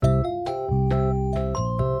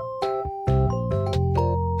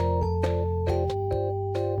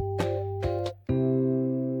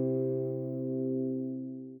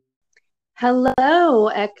Hello,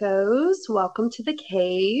 Echoes. Welcome to the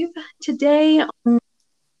cave. Today, on the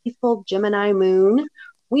playful Gemini moon,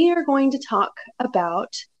 we are going to talk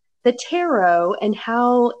about the tarot and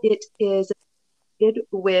how it is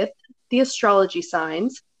with the astrology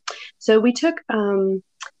signs. So we took kind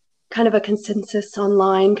of a consensus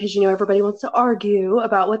online because everybody wants to argue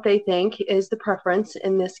about what they think is the preference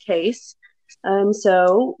in this case.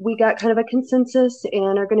 So we got kind of a consensus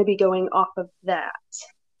and are going to be going off of that.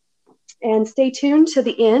 And stay tuned to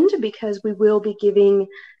the end because we will be giving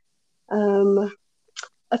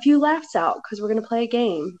a few laughs out because we're going to play a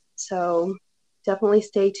game. So definitely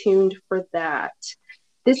stay tuned for that.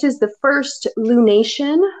 This is the first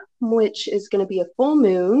lunation, which is going to be a full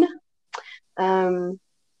moon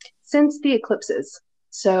since the eclipses.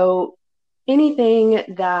 So anything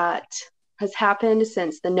that has happened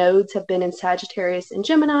since the nodes have been in Sagittarius and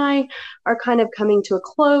Gemini are kind of coming to a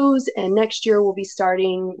close, and next year we'll be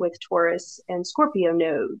starting with Taurus and Scorpio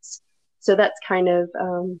nodes. So that's kind of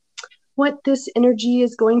what this energy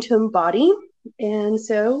is going to embody. And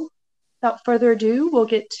so without further ado, we'll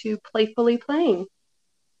get to playfully playing.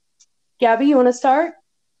 Gabby, you want to start?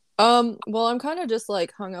 Well, I'm kind of just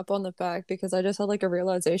like hung up on the fact because I just had like a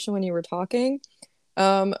realization when you were talking.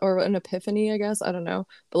 Or an epiphany, I guess. I don't know.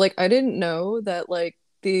 But like I didn't know that like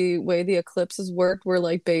the way the eclipses worked were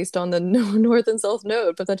like based on the north and south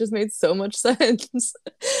node, but that just made so much sense.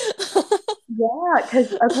 Yeah,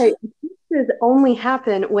 because eclipses only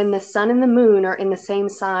happen when the sun and the moon are in the same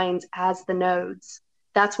signs as the nodes.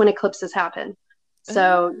 That's when eclipses happen.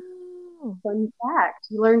 So, Oh, fun fact,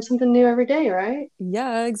 you learn something new every day, right?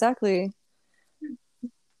 yeah, exactly.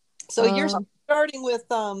 So you're starting with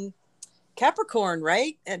Capricorn,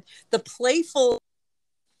 right? And the playful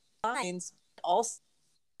signs also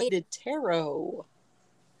related tarot.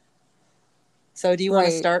 So do you want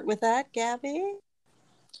to Right. start with that, Gabby?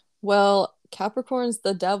 Well, Capricorn's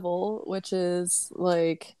the devil, which is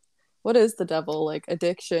like, what is the devil? Like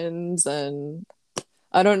addictions and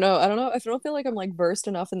I don't know. I don't know. I don't feel like I'm like versed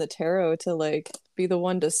enough in the tarot to like be the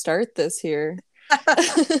one to start this here.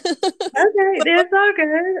 Okay, it's all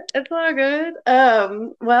good. It's all good.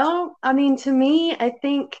 Well, I mean, to me, I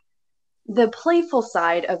think the playful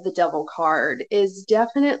side of the devil card is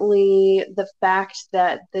definitely the fact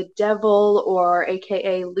that the devil, or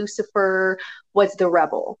AKA Lucifer, was the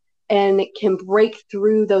rebel and can break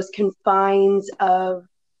through those confines of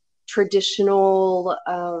traditional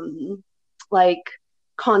like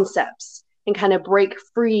concepts and kind of break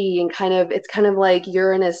free and kind of it's kind of like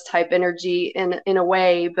Uranus type energy in a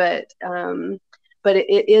way, but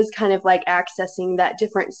it is kind of like accessing that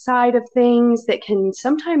different side of things that can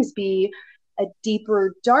sometimes be a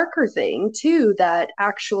deeper, darker thing too that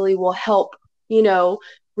actually will help,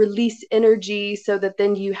 release energy so that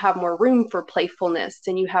then you have more room for playfulness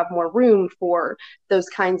and you have more room for those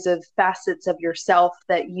kinds of facets of yourself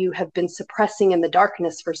that you have been suppressing in the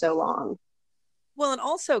darkness for so long. Well, and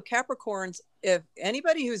also Capricorns, if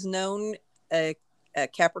anybody who's known a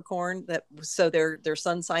Capricorn, that so their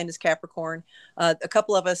sun sign is Capricorn. A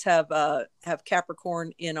couple of us have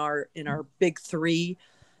Capricorn in our big three,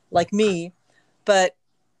 like me, but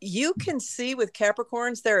you can see with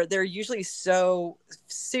Capricorns they're usually so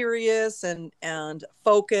serious and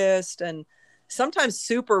focused and sometimes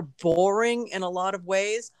super boring in a lot of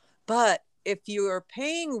ways, but if you are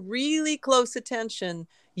paying really close attention,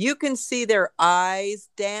 you can see their eyes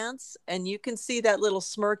dance and you can see that little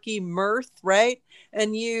smirky mirth, right?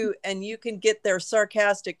 And you can get their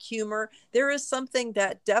sarcastic humor. There is something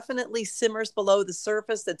that definitely simmers below the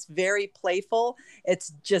surface that's very playful.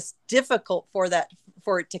 It's just difficult for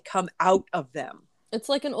it to come out of them. It's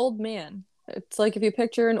like an old man. It's like if you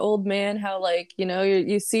picture an old man, how like,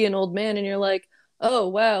 you see an old man and you're like, oh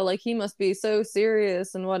wow, like he must be so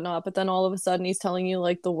serious and whatnot. But then all of a sudden he's telling you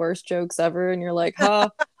like the worst jokes ever, and you're like, ha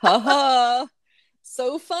ha ha,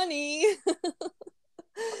 so funny.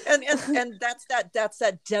 And that's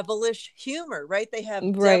that devilish humor, right? They have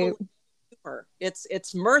Right. devilish humor.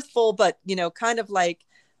 It's mirthful, but kind of like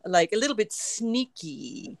a little bit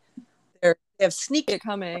sneaky. They have sneaky, It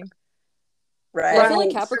coming. Well, I right? feel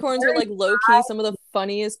like Right. Capricorns are like low key some of the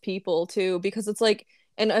funniest people too, because it's like,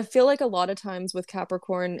 and I feel like a lot of times with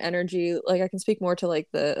Capricorn energy, like I can speak more to like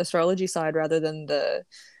the astrology side rather than the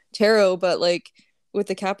tarot, but like with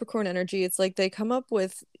the Capricorn energy, it's like they come up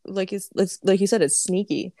with like it's like you said, it's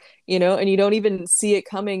sneaky, and you don't even see it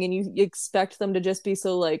coming, and you expect them to just be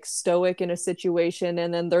so like stoic in a situation,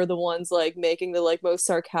 and then they're the ones like making the like most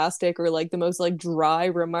sarcastic or like the most like dry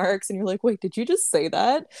remarks, and you're like, wait, did you just say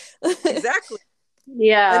that? Exactly. And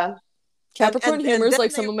Yeah. Capricorn humor and is then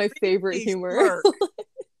like they some of my favorite really humor. smirk.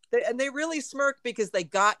 And they really smirk because they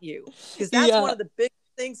got you. Because that's one Yeah. of the big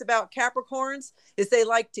things about Capricorns is they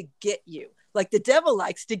like to get you. Like the devil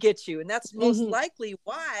likes to get you. And that's most Hmm. likely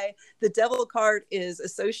why the devil card is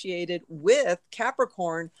associated with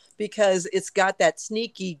Capricorn, because it's got that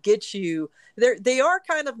sneaky get you. They are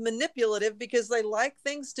kind of manipulative because they like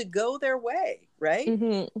things to go their way, right?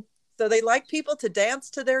 Hmm. So they like people to dance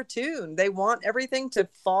to their tune. They want everything to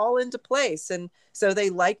fall into place. And so they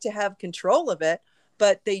like to have control of it,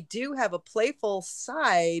 but they do have a playful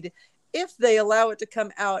side. If they allow it to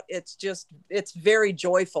come out, it's very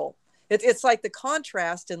joyful. It's like the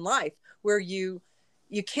contrast in life where you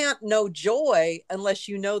can't know joy unless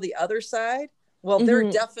you know the other side. Well, they're Hmm.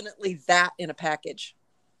 definitely that in a package.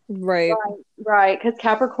 Right. Right, right. Because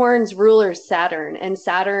Capricorn's ruler is Saturn, and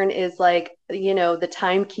Saturn is like, the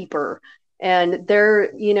timekeeper. And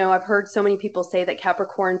I've heard so many people say that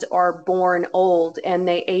Capricorns are born old and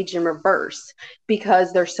they age in reverse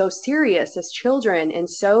because they're so serious as children and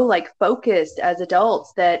so like focused as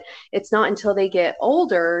adults that it's not until they get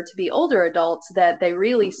older to be older adults that they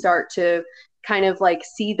really start to kind of like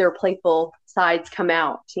see their playful sides come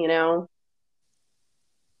out.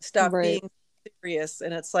 Stop Right. being serious.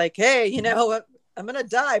 And it's like, hey, I'm going to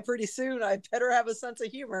die pretty soon. I better have a sense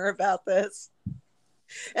of humor about this.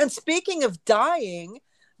 And speaking of dying,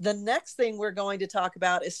 the next thing we're going to talk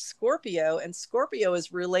about is Scorpio. And Scorpio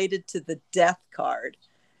is related to the death card.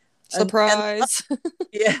 And Surprise.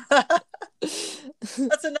 yeah,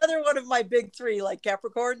 that's another one of my big three, like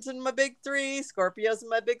Capricorn's in my big three, Scorpio's in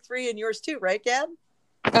my big three, and yours too, right, Gab?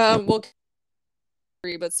 Well,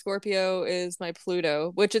 but Scorpio is my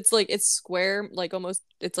Pluto, which it's square, like almost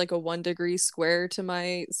it's like a 1 degree square to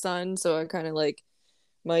my sun, so I kind of like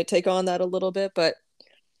might take on that a little bit, but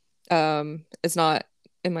it's not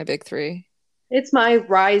in my big three. It's my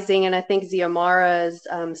rising, and I think Xiomara's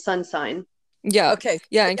sun sign. Yeah. Okay.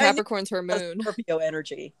 Yeah, and I knew Capricorn's her it was moon. Scorpio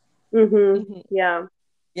energy. Mm-hmm. Hmm. Yeah.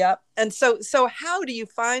 Yep. And so how do you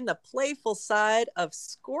find the playful side of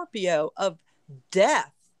Scorpio, of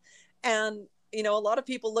death? And a lot of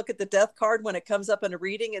people look at the death card when it comes up in a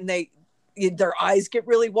reading and their eyes get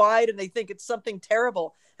really wide and they think it's something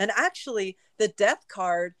terrible. And actually, the death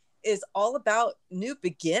card is all about new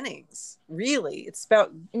beginnings, really. It's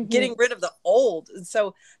about Hmm. getting rid of the old. And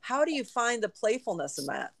so how do you find the playfulness in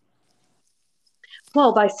that?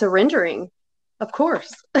 Well, by surrendering, of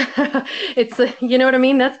course. You know what I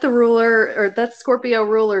mean? That's the ruler, or that's Scorpio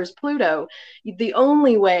ruler's Pluto. The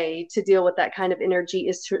only way to deal with that kind of energy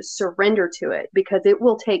is to surrender to it because it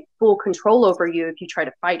will take full control over you if you try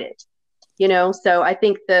to fight it. So I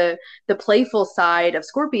think the playful side of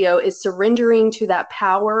Scorpio is surrendering to that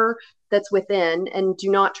power that's within and do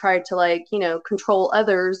not try to like control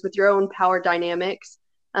others with your own power dynamics.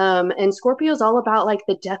 And Scorpio is all about like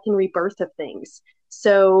the death and rebirth of things.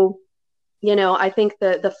 So I think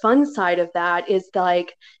the fun side of that is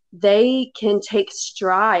like they can take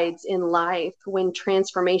strides in life when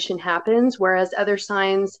transformation happens, whereas other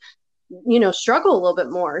signs struggle a little bit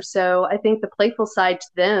more. So I think the playful side to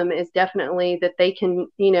them is definitely that they can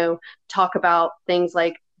talk about things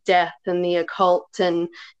like death and the occult and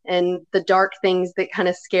the dark things that kind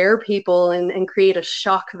of scare people and create a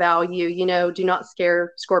shock value. Do not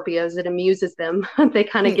scare Scorpios. It amuses them. They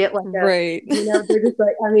kind of get like a Right. they're just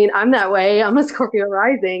like, I mean, I'm that way. I'm a Scorpio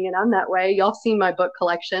rising and I'm that way. Y'all seen my book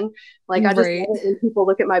collection. Like, I just Right. love it when people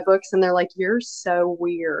look at my books and they're like, you're so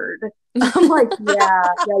weird. I'm like, yeah,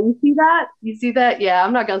 yeah, you see that? You see that? Yeah,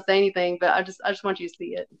 I'm not gonna say anything, but I just want you to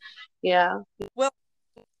see it. Yeah. Well,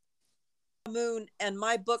 Moon and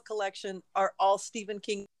my book collection are all Stephen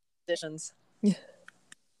King editions.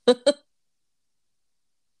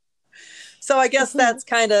 So I guess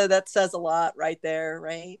that says a lot right there,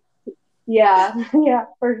 right? Yeah, yeah,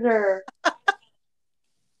 for sure.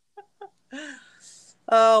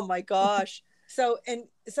 Oh my gosh. So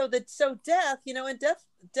death, and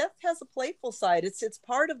death has a playful side. It's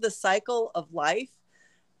part of the cycle of life.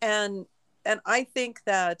 And I think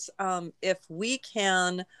that if we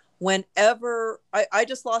can, whenever I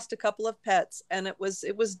just lost a couple of pets, and it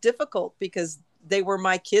was difficult because they were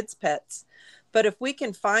my kids' pets. But if we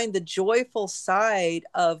can find the joyful side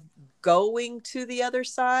of going to the other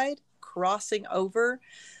side, crossing over,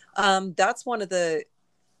 that's one of the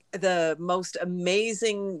most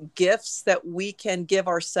amazing gifts that we can give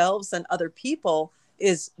ourselves and other people,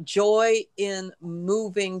 is joy in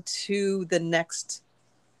moving to the next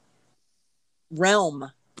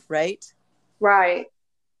realm, right? Right.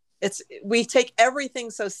 We take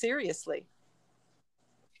everything so seriously.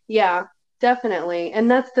 Yeah, definitely. And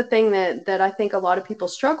that's the thing that I think a lot of people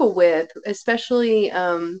struggle with, especially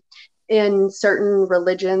in certain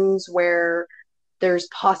religions where there's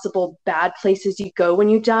possible bad places you go when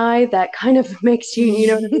you die. That kind of makes you, you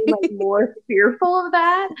know what I mean, like more fearful of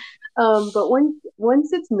that. But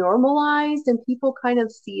once it's normalized and people kind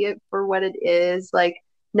of see it for what it is, like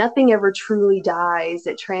nothing ever truly dies,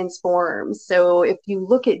 it transforms. So if you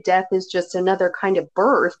look at death as just another kind of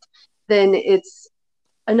birth, then it's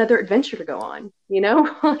another adventure to go on, you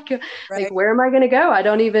know? Like Right. where am I going to go? I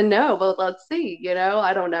don't even know, but let's see, you know?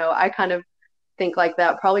 I don't know. I kind of think like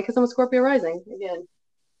that probably because I'm a Scorpio rising. Again,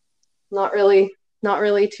 not really not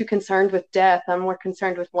really too concerned with death. I'm more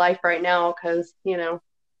concerned with life right now because, you know,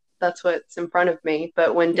 that's what's in front of me.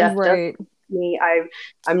 But when death does Right. me,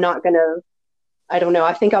 I'm not going to, I don't know.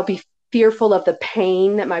 I think I'll be fearful of the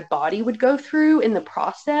pain that my body would go through in the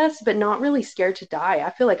process, but not really scared to die. I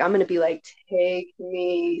feel like I'm going to be like, take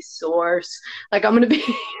me, source. Like I'm going to be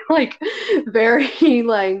like very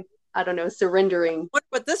like, I don't know, surrendering.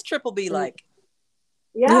 What this trip will be like.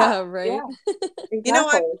 Yeah, Yeah, right. yeah, You know,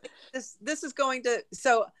 I exactly. this is going to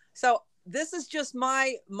so this is just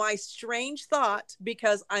my strange thought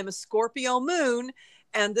because I'm a Scorpio moon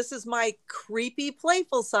and this is my creepy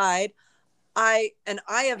playful side. I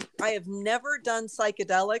have never done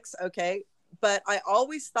psychedelics, okay? But I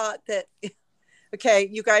always thought that okay,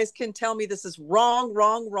 you guys can tell me this is wrong,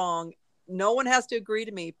 wrong, wrong. No one has to agree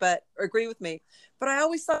with me. But I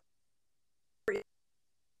always thought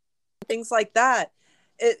things like that.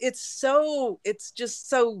 It's just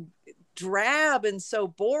so drab and so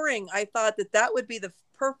boring. I thought that that would be the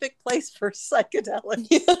perfect place for Yeah.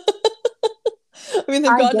 psychedelics. I mean,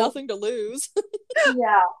 they've I got don't, nothing to lose.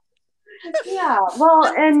 yeah, yeah. Well,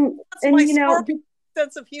 That's and my you know, Scorpio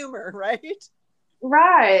sense of humor, right?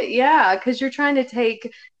 right, yeah, because you're trying to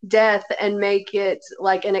take death and make it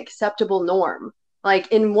like an acceptable norm.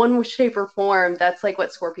 Like in one shape or form, that's like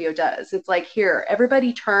what Scorpio does. It's like, here,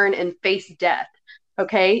 everybody turn and face death.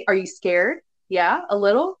 Okay, are you scared? Yeah, a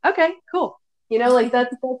little. Okay, cool. You know, like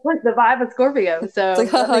that's like the vibe of Scorpio. It's like, So that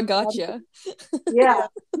haha, makes a lot of gotcha. sense. Yeah,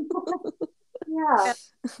 Yeah. yeah,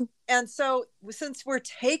 And, and so since we're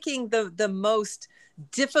taking the most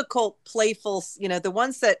difficult playful, you know, the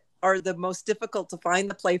ones that are the most difficult to find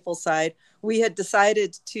the playful side, we had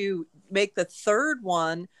decided to make the third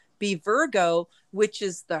one be Virgo, which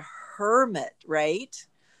is the hermit, right?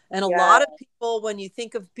 And a yeah. lot of people, when you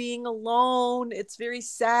think of being alone, it's very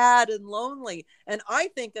sad and lonely. And I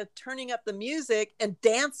think of turning up the music and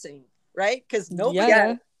dancing, right? Because Yeah, nobody, Yeah,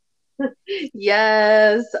 yeah.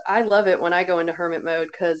 yes, I love it when I go into hermit mode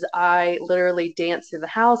because I literally dance through the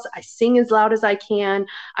house. I sing as loud as I can.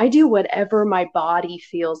 I do whatever my body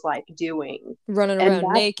feels like doing. Running And around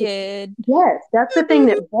that's the, naked. yes, that's the thing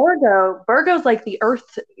that Virgo's like the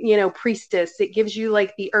earth, you know, priestess. It gives you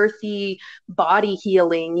like the earthy body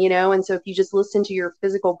healing, you know, and so if you just listen to your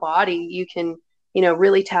physical body, you can, you know,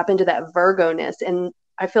 really tap into that Virgo-ness. And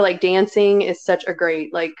I feel like dancing is such a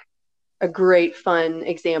great like a great fun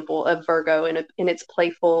example of Virgo in its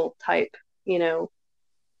playful type, you know,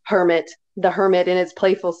 the hermit in its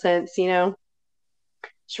playful sense, you know,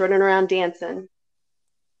 just running around dancing.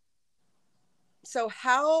 so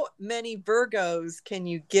how many Virgos can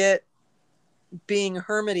you get being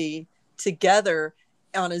hermity together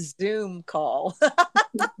on a Zoom call?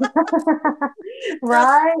 That's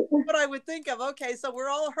Right? what I would think of. Okay, so we're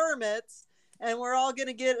all hermits and we're all going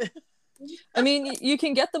to get. I mean, you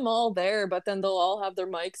can get them all there, but then they'll all have their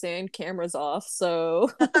mics and cameras off.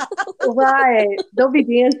 So, Right. They'll be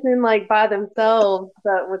dancing like by themselves,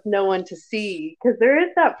 but with no one to see. Because there is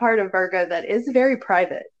that part of Virgo that is very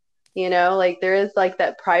private, you know, like there is like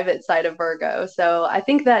that private side of Virgo. So I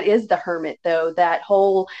think that is the hermit, though, that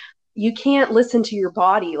whole you can't listen to your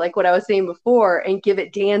body, like what I was saying before, and give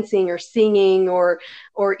it dancing or singing or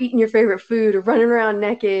eating your favorite food or running around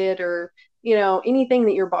naked or, you know, anything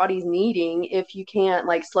that your body's needing if you can't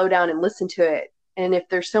like slow down and listen to it and if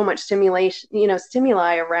there's so much stimulation, you know,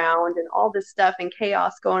 stimuli around and all this stuff and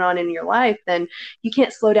chaos going on in your life, then you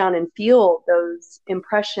can't slow down and feel those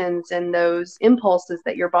impressions and those impulses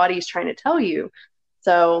that your body is trying to tell you.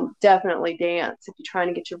 So definitely dance if you're trying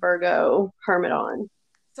to get your Virgo hermit on.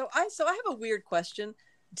 So I have a weird question.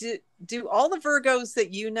 Do all the Virgos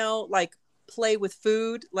that you know like play with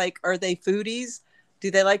food? Like are they foodies? Do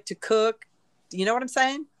they like to cook? Do you know what I'm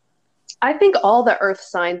saying? I think all the earth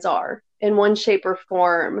signs are in one shape or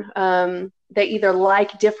form. They either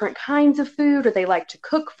like different kinds of food or they like to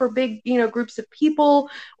cook for big, you know, groups of people,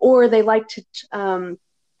 or they like to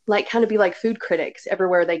like kind of be like food critics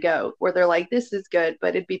everywhere they go, where they're like, this is good,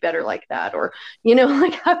 but it'd be better like that. Or, you know,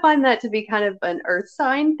 like I find that to be kind of an earth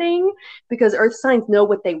sign thing because earth signs know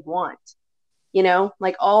what they want, you know,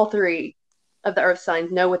 like all three. of the earth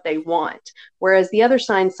signs know what they want. Whereas the other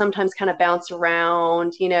signs sometimes kind of bounce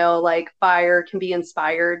around, like fire can be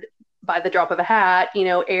inspired by the drop of a hat,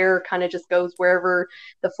 air kind of just goes wherever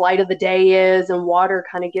the flight of the day is, and water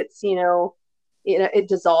kind of gets, it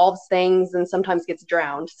dissolves things and sometimes gets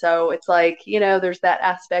drowned. So it's like, there's that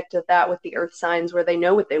aspect of that with the earth signs where they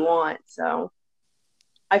know what they want. So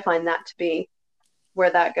I find that to be where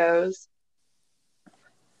that goes.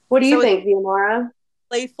 What do you So it's think, Viamara?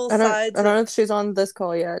 playful I sides don't of. know if she's on this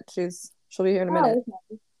call yet. She'll be here in a minute. Oh,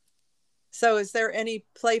 okay. So is there any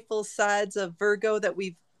playful sides of Virgo that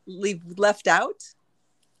we've left out?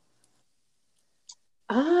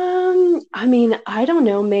 I mean, I don't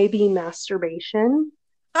know, maybe masturbation.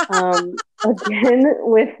 Again,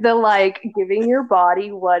 with the like giving your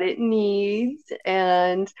body what it needs,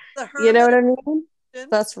 and The you know Hermit what of I mean?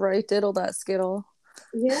 That's right. Diddle that skittle.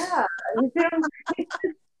 Yeah.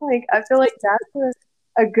 Like I feel like that's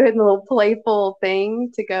a good little playful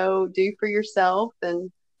thing to go do for yourself,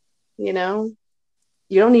 and you know,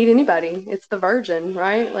 you don't need anybody. It's the virgin,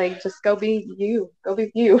 right? Like just go be you. Go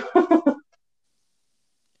be you.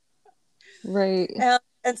 Right.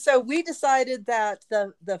 and so we decided that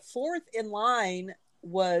the fourth in line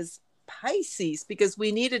was Pisces because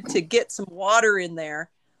we needed to get some water in there.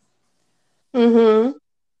 Mm-hmm. And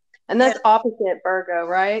And that's opposite Virgo,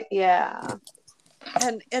 right? Yeah.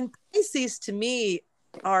 and Pisces to me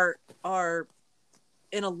are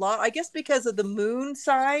in a lot, I guess because of the moon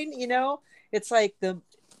sign, it's like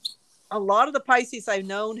a lot of the Pisces I've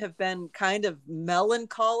known have been kind of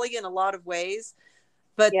melancholy in a lot of ways,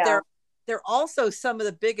 but Yeah. they're also some of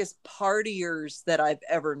the biggest partiers that I've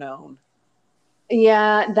ever known.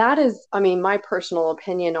 Yeah, that is, I mean, my personal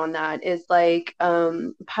opinion on that is like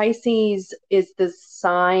Pisces is the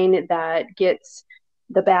sign that gets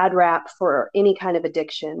the bad rap for any kind of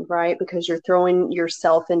addiction, right? Because you're throwing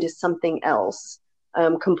yourself into something else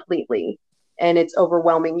completely, and it's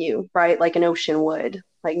overwhelming you, right? Like an ocean would,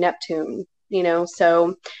 like Neptune,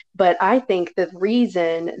 So, but I think the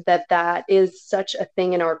reason that that is such a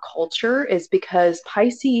thing in our culture is because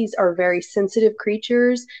Pisces are very sensitive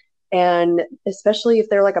creatures, and especially if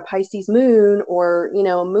they're like a Pisces moon or,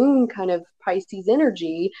 a moon kind of Pisces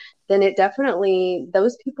energy, then it definitely,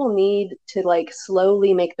 those people need to like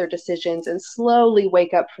slowly make their decisions and slowly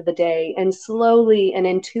wake up for the day and slowly and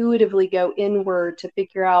intuitively go inward to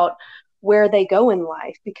figure out where they go in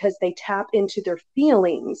life because they tap into their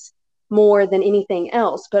feelings more than anything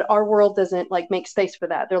else. But our world doesn't like make space for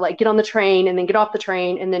that. They're like, get on the train and then get off the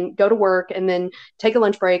train and then go to work and then take a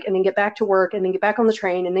lunch break and then get back to work and then get back on the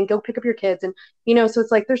train and then go pick up your kids. And, so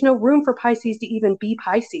it's like there's no room for Pisces to even be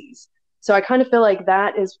Pisces. So I kind of feel like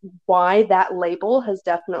that is why that label has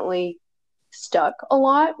definitely stuck a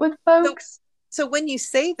lot with So, folks. so when you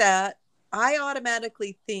say that, I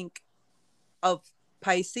automatically think of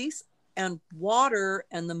Pisces and water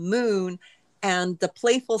and the moon and the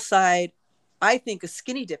playful side. I think of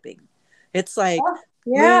skinny dipping. It's like Oh,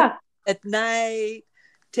 moon yeah. at night,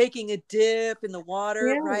 taking a dip in the water,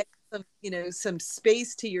 Yeah. right? Some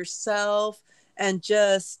space to yourself and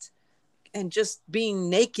just being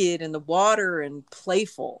naked in the water and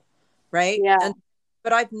playful, right? Yeah. And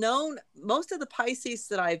but I've known most of the Pisces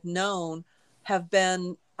that I've known have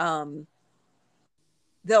been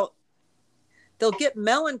they'll they'll get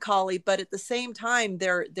melancholy, but at the same time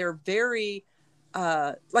they're very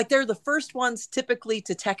like they're the first ones typically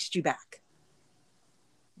to text you back,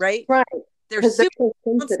 right? Right. They're Because they're super.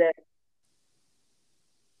 so sensitive.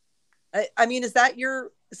 I mean, is that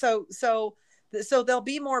your so they'll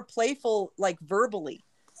be more playful, like verbally.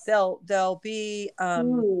 They'll be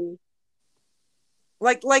Hmm.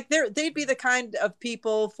 like they'd be the kind of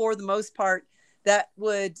people for the most part that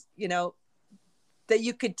would that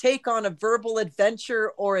you could take on a verbal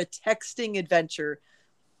adventure or a texting adventure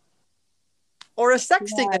or a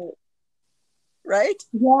sexting, Right. right?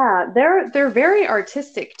 Yeah, they're very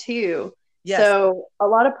artistic too. Yes, So a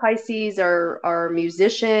lot of Pisces are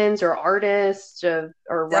musicians or artists or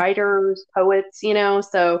definitely. writers, poets,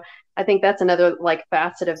 So I think that's another like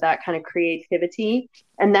facet of that kind of creativity.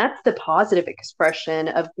 And that's the positive expression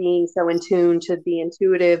of being so in tune to the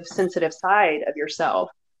intuitive, sensitive side of yourself.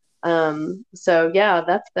 So yeah,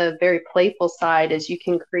 that's the very playful side is you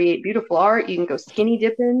can create beautiful art, you can go skinny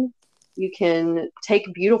dipping, you can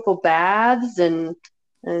take beautiful baths and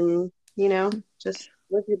just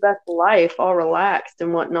live your best life all relaxed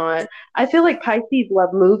and whatnot. I feel like Pisces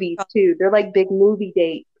love movies too. They're like big movie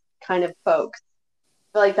date kind of folks.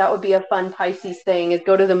 I feel like that would be a fun Pisces thing is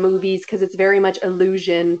go to the movies because it's very much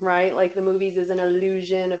illusion, right? Like the movies is an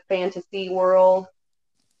illusion, a fantasy world.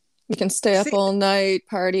 You can stay up See, all night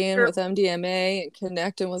partying you're- with MDMA and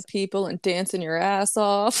connecting with people and dancing your ass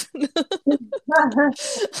off.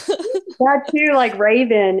 That too, like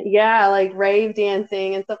Raven, yeah, like rave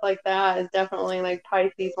dancing and stuff like that is definitely like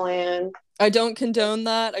Pisces land. I don't condone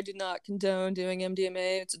that. I do not condone doing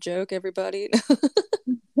MDMA. It's a joke, everybody.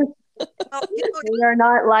 well, We are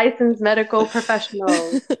not licensed medical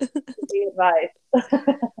professionals. The advice.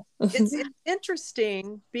 it's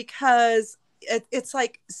interesting because it's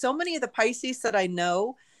like so many of the Pisces that I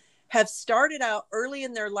know have started out early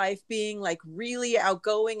in their life being like really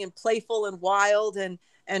outgoing and playful and wild and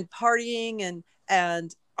partying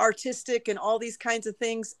and artistic and all these kinds of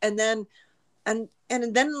things, and then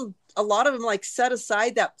a lot of them like set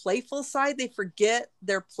aside that playful side. They forget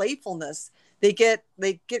their playfulness. They get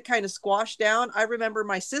kind of squashed down. I remember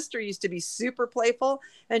my sister used to be super playful,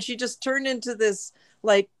 and she just turned into this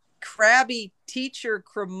like crabby teacher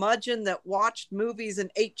curmudgeon that watched movies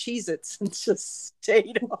and ate Cheez-Its and just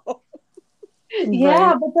stayed home.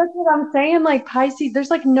 Yeah, Right. but that's what I'm saying. Like Pisces,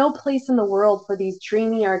 there's like no place in the world for these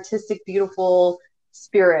dreamy, artistic, beautiful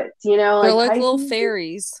spirits. They're Like like little Pisces,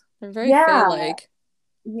 fairies. They're very yeah, fae-like.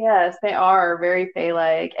 yes, they are very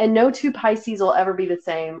Fae-like. And no two Pisces will ever be the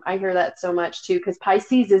same. I hear that so much too, because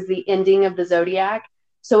Pisces is the ending of the zodiac.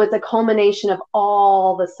 So it's a culmination of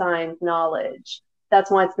all the signs' knowledge. That's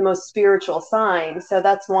why it's the most spiritual sign. So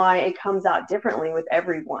that's why it comes out differently with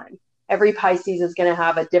everyone. Every Pisces is going to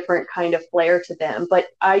have a different kind of flair to them. But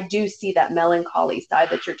I do see that melancholy side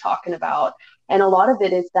that you're talking about. And a lot of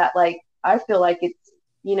it is that, like, I feel like it's,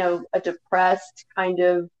 a depressed kind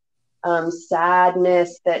of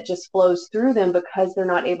sadness that just flows through them because they're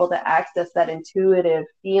not able to access that intuitive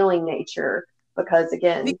feeling nature because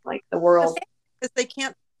again like the because world. they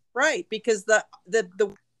can't, right, because the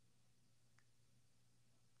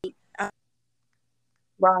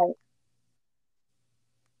Right.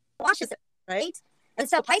 washes it, right. And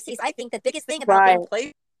so Pisces, I think the biggest thing about Right. being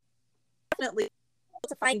playful definitely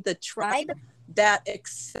to find the tribe that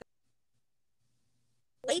accepts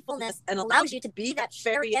playfulness and allows you to be that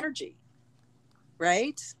fairy energy,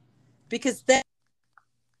 right? Because then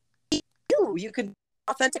you can be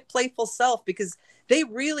authentic playful self, because they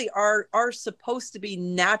really are supposed to be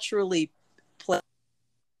naturally playful.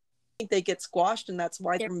 I think they get squashed, and that's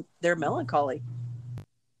why they're melancholy.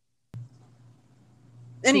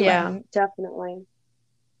 Anyway, Yeah, definitely.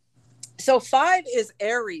 so 5 is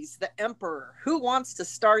Aries, the Emperor. Who wants to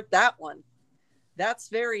start that one? That's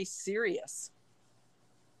very serious.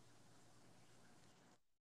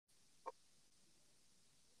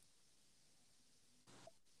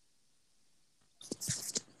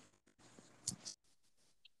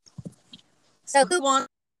 So who wants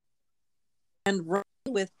and run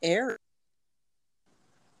with Aries?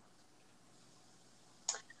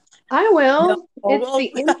 I will. No. It's Well,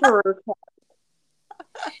 the emperor.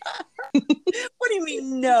 what do you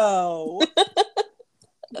mean no?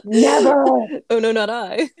 Never. Oh no, not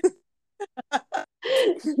I.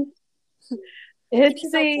 It's So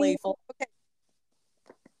the playful. Okay.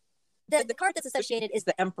 The card that's associated is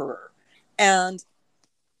the Emperor, and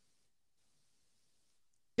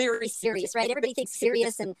very serious, right? Everybody thinks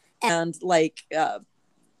serious and like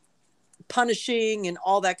punishing and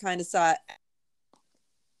all that kind of side.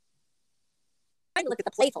 Trying to look at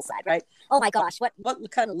the playful side, right? Oh my gosh, what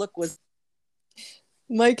kind of look was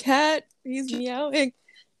My cat, he's meowing.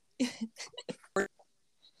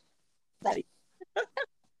 that?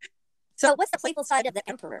 So what's the playful side of the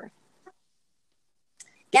Emperor?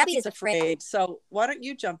 Gabby is afraid. So why don't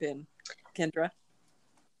you jump in, Kendra?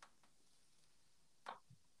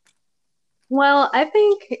 Well, I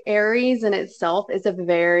think Aries in itself is a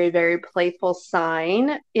very, very playful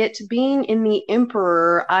sign. It being in the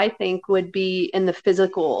Emperor, I think, would be in the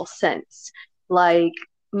physical sense. Like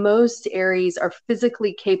most Aries are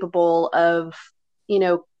physically capable of,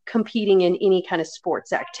 competing in any kind of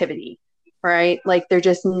sports activity, right? Like they're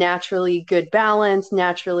just naturally good balance,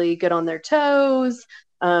 naturally good on their toes,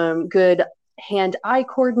 good hand-eye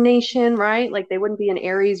coordination, right? Like they wouldn't be an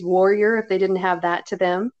Aries warrior if they didn't have that to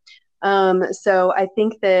them. So I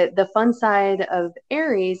think that the fun side of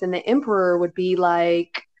Aries and the Emperor would be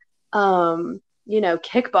like,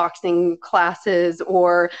 kickboxing classes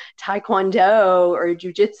or taekwondo or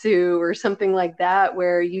jujitsu or something like that,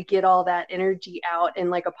 where you get all that energy out in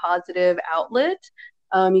like a positive outlet.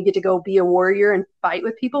 You get to go be a warrior and fight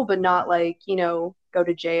with people, but not like, go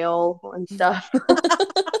to jail and stuff.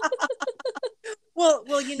 Well,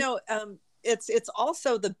 it's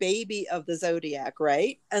also the baby of the zodiac,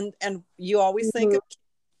 right? And you always think Mhm. of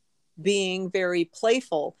being very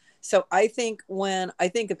playful. So I think when I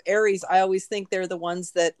think of Aries, I always think they're the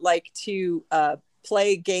ones that like to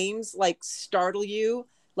play games like startle you,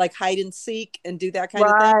 like hide and seek and do that kind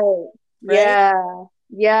of thing, Right. right? Yeah.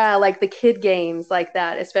 Yeah, like the kid games like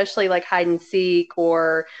that, especially like hide and seek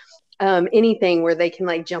or anything where they can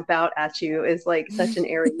like jump out at you is like such an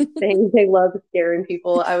Aries thing. They love scaring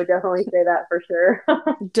people. I would definitely say that for sure.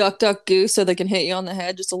 Duck, duck, goose, so they can hit you on the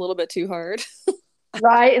head just a little bit too hard.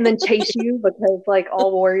 Right, and then chase you because like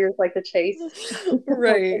all warriors like to chase. Like,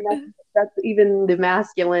 Right. and that's even the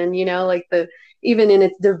masculine, you know, like the even in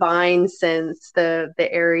its divine sense, the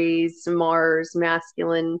Aries, Mars,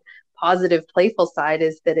 masculine, positive, playful side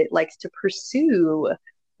is that it likes to pursue,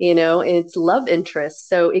 you know, its love interest.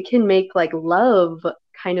 So it can make like love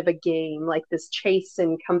kind of a game, like this chase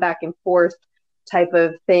and come back and forth type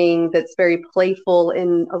of thing that's very playful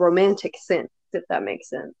in a romantic sense, if that makes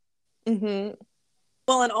sense. Mm-hmm.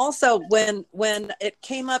 Well, and also when it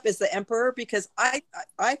came up as the emperor, because I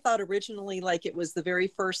thought originally like it was the very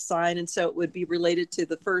first sign, and so it would be related to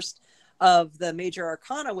the first of the major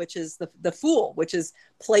arcana, which is the fool, which is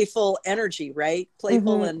playful energy, right?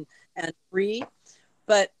 Playful Mm-hmm. and free.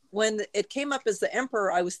 But when it came up as the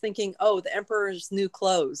emperor, I was thinking, oh, the emperor's new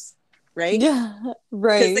clothes, right? Yeah,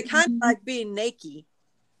 Because they right. kind of like being naked.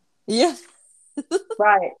 Yeah.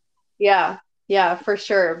 Right. Yeah. Yeah, for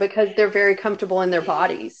sure. Because they're very comfortable in their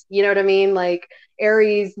bodies. You know what I mean? Like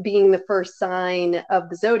Aries being the first sign of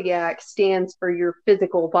the zodiac stands for your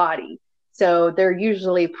physical body. So they're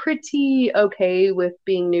usually pretty okay with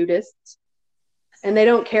being nudists. And they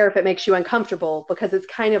don't care if it makes you uncomfortable because it's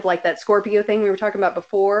kind of like that Scorpio thing we were talking about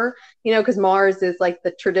before, you know, because Mars is like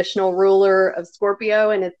the traditional ruler of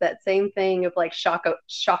Scorpio, and it's that same thing of like shock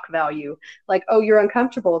value. Like, oh, you're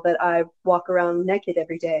uncomfortable that I walk around naked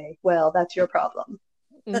every day. Well, that's your problem,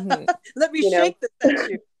 Mm-hmm. Let me you know. shake this at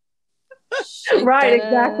you. Shake Right, that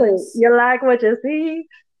exactly. ass. You like what you see.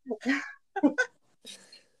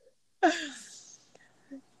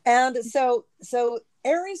 And so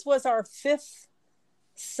Aries was our fifth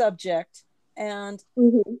subject. And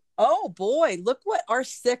Mhm. oh boy, look what our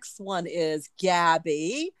sixth one is,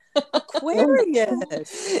 Gabby.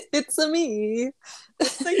 Aquarius. It's a me.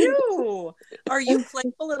 It's a you. Are you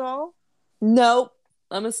playful at all? Nope.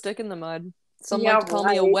 I'm a stick in the mud. Some Yeah, like to call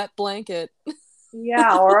me a right. wet blanket.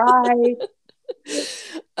 Yeah, right.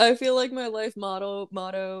 I feel like my life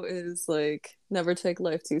motto is like never take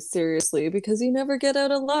life too seriously because you never get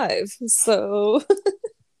out alive. So,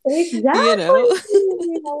 you Exactly. know,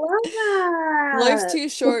 I love life's that. too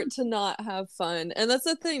short to not have fun. And that's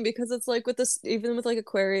the thing because it's like with this even with like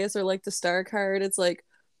Aquarius or like the star card, it's like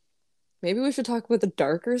maybe we should talk about the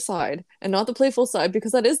darker side and not the playful side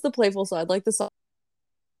because that is the playful side, like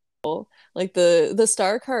like the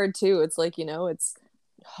star card too. It's like, you know, it's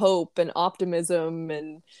hope and optimism and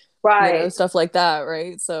you know, Right. stuff like that,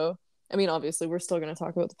 right? So, I mean, obviously, we're still going to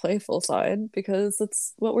talk about the playful side because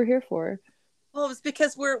that's what we're here for. Well, it's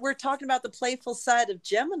because we're talking about the playful side of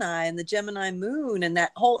Gemini and the Gemini moon and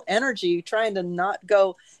that whole energy, trying to not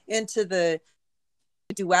go into the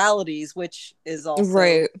dualities, which is also,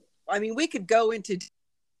 Right. I mean, we could go into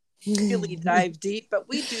really dive deep, but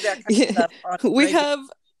we do that kind of Yeah. stuff on We regular. have,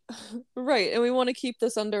 right, and we want to keep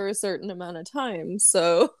this under a certain amount of time.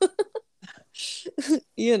 So,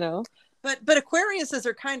 you know, But Aquariuses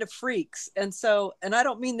are kind of freaks, and so, and I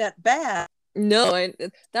don't mean that bad. no,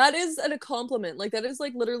 that is a compliment. Like, that is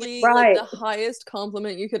like literally like Right. the highest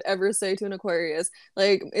compliment you could ever say to an Aquarius.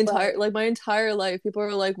 Like, Right. like my entire life, people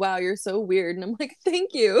are like, wow, you're so weird. And I'm like,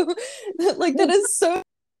 thank you. Like, that is so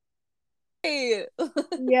great.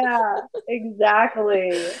 Yeah,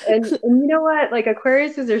 exactly. And you know what? Like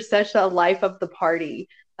Aquariuses are such a life of the party,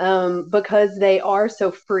 because they are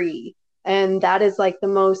so free. And that is like the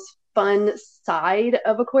most fun side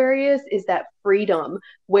of Aquarius is that freedom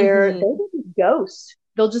where they Hmm. will just ghost.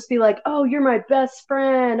 They'll just be like, "Oh, you're my best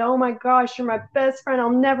friend. Oh my gosh, you're my best friend. I'll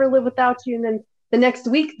never live without you." And then the next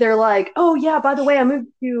week they're like, "Oh yeah, by the way, I moved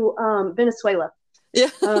to Venezuela. Yeah.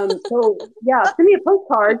 So yeah, send me a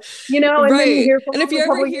postcard, you know," and then you Right. hear from And if them you're a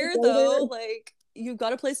ever couple years here though, later. like you've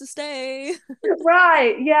got a place to stay.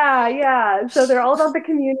 Right. Yeah. Yeah. So they're all about the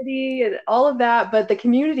community and all of that, but the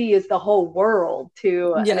community is the whole world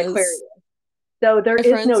to an Yes. Aquarius. So there My is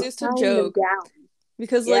friends no used to tying them joke down.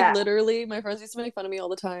 because like Yeah. literally my friends used to make fun of me all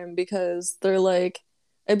the time because they're like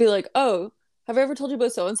I'd be like, "Oh, have I ever told you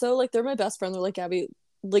about so and so?" Like they're my best friend. They're like, "Gabby,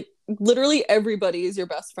 like literally everybody is your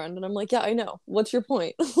best friend." And I'm like, "Yeah, I know. What's your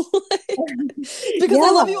point?" Like because I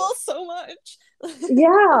Yeah. love you all so much.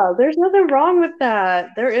 Yeah. There's nothing wrong with that.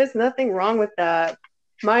 There is nothing wrong with that.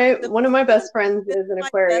 My The one of my moment best friends is is an my best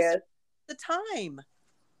Aquarius. the time.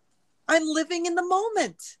 I'm living in the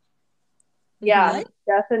moment, Yeah, Hmm. right?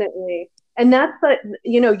 definitely. And that's the,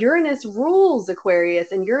 Uranus rules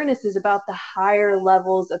Aquarius, and Uranus is about the higher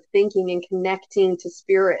levels of thinking and connecting to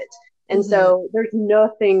spirit. And Mm-hmm. so there's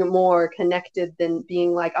nothing more connected than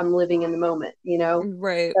being like, I'm living in the moment,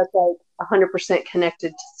 Right. That's like 100% connected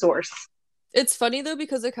to source. It's funny though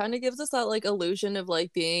because it kind of gives us that like illusion of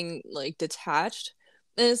like being like detached.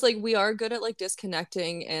 And it's like we are good at like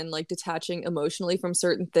disconnecting and like detaching emotionally from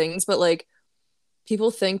certain things, but like people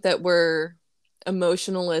think that we're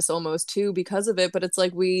emotionless almost too because of it, but it's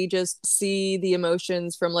like we just see the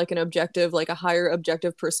emotions from like an objective, like a higher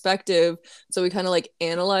objective perspective. So we kind of like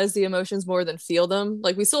analyze the emotions more than feel them.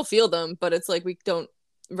 Like we still feel them, but it's like we don't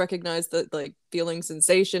recognize the like feeling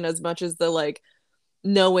sensation as much as the like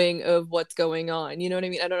knowing of what's going on. You know what I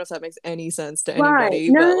mean? I don't know if that makes any sense to Right. anybody,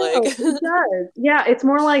 No, but no, like no, it does. Yeah, it's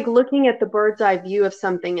more like looking at the bird's eye view of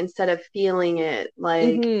something instead of feeling it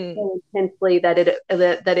like mhm. so intensely that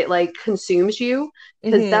it like consumes you.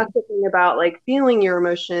 Because that's Mhm. the thing about like feeling your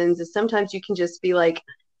emotions is sometimes you can just be like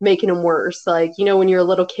making them worse. Like, when you're a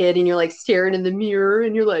little kid and you're like staring in the mirror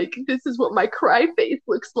and you're like, this is what my cry face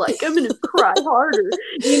looks like. I'm gonna cry harder.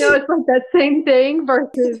 It's like that same thing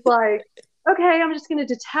versus like, okay, I'm just going to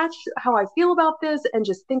detach how I feel about this and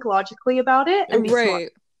just think logically about it and be smart. Right.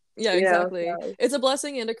 Yeah, exactly. So, It's a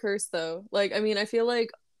blessing and a curse though. Like I mean, I feel like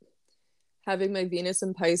having my Venus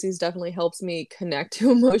in Pisces definitely helps me connect to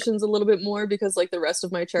emotions a little bit more because like the rest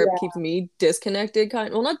of my chart yeah, keeps me disconnected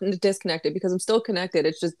well not disconnected because I'm still connected,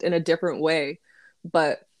 it's just in a different way.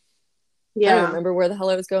 But I don't yeah. remember where the hell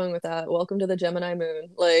I was going with that. Welcome to the Gemini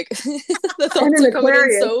moon. Like the And thoughts an are coming in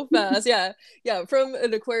Aquarius. so fast. Yeah. Yeah. From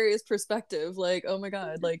an Aquarius perspective, like, oh my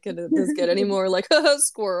God, like, can this get any more like a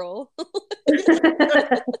squirrel?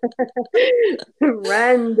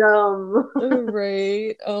 Random.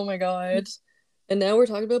 Right. Oh my God. And now we're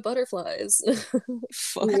talking about butterflies.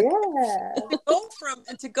 Fuck. Yeah.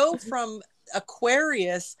 To go from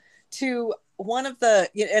Aquarius to one of the,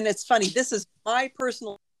 and it's funny, this is my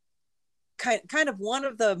personal kind of one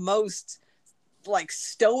of the most like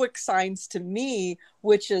stoic signs to me,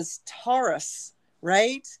 which is Taurus,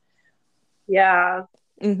 right? Yeah.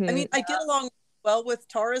 I mean, Mm-hmm. I get along well with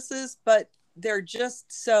Tauruses, but they're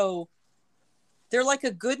just so, they're like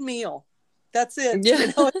a good meal. That's it. Yeah.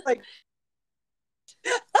 It's like,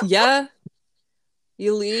 Yeah.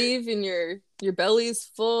 You leave and your belly's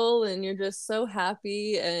full and you're just so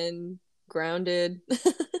happy and grounded,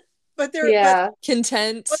 but Yeah.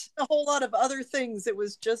 content. wasn't a whole lot of other things. It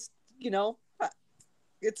was just,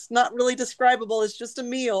 it's not really describable. It's just a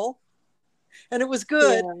meal, and it was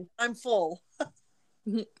good. Yeah. I'm full.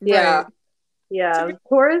 Yeah. Right. To Yeah. me,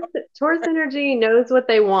 Taurus energy knows what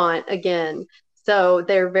they want again. So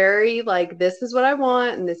they're very like, this is what I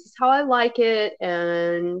want and this is how I like it.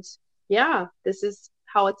 And yeah, this is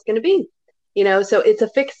how it's going to be. So it's a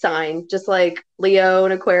fixed sign, just like Leo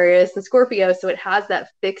and Aquarius and Scorpio. So it has that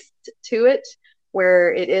fixed to it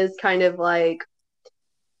where it is kind of like,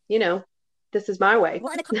 you know, this is my way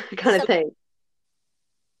well, kind of thing.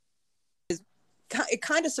 it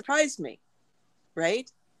kind of surprised me, right?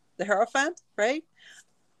 The Hierophant, right?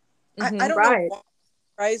 I Mm-hmm. don't know Right. why it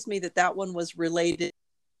surprised me that one was related,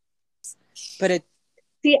 but it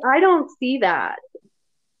See, I don't see that.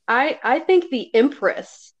 I think the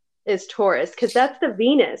Empress is Taurus because that's the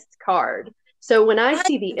Venus card. So when I I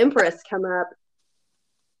see the Empress come up,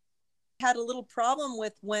 had a little problem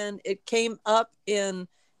with when it came up in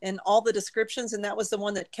all the descriptions, and that was the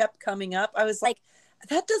one that kept coming up. I was like,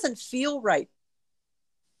 that doesn't feel right.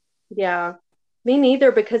 yeah, me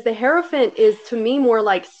neither because the Hierophant is to me more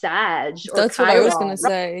like Sag or That's what I was Right, gonna right,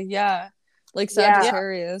 Chiron. say. Yeah. Like Yeah, yeah.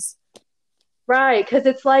 Sagittarius. right, because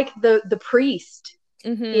it's like the priest.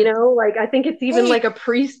 Mm-hmm. Like I think it's even Hey, like a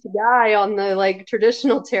priest guy on the like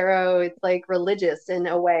traditional tarot. It's like religious in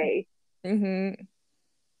a way. Mm-hmm.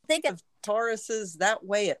 think of Tauruses that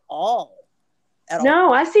way at all. At all.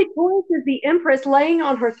 No, I see Taurus as the Empress laying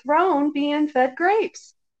on her throne being fed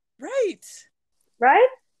grapes. Right. Right?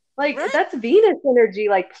 Like Right. that's Venus energy,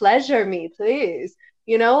 like pleasure me, please.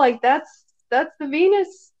 Like that's the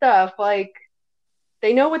Venus stuff. Like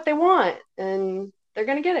they know what they want and they're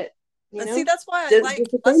gonna get it, you And see, know? that's why I Just like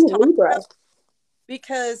the us same with talking Libra. about,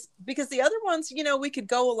 because the other ones, we could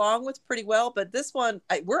go along with pretty well, but this one,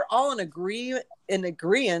 we're all in agreement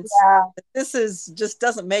Yeah. that this is just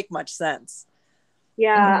doesn't make much sense.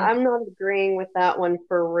 Yeah, Mm-hmm. I'm not agreeing with that one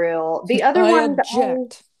for real. The other I ones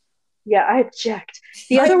object. yeah, I object.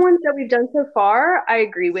 The I other ones that we've done so far, I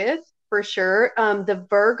agree with for sure. The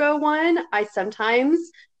Virgo one, I sometimes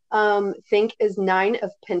think is Nine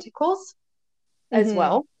of Pentacles as Mm-hmm.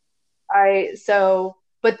 well. I so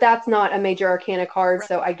but that's not a major arcana card, Right.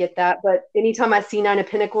 so I get that. But anytime I see Nine of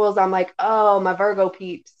Pentacles, I'm like, oh, my Virgo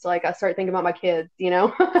peeps. Like I start thinking about my kids, you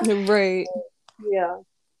know? Right. Yeah.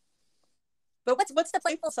 But what's the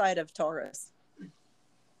playful side of Taurus?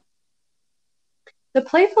 The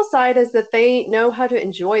playful side is that they know how to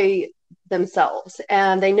enjoy themselves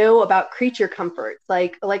and they know about creature comforts.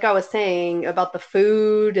 Like I was saying about the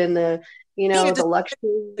food and the, A the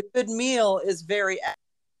luxury. good meal is very,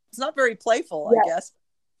 it's not very playful, I Yeah. guess.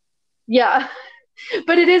 Yeah.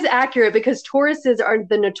 But it is accurate because Tauruses are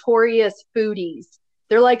the notorious foodies.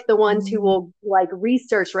 They're like the ones who will like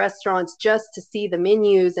research restaurants just to see the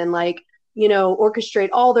menus and like, orchestrate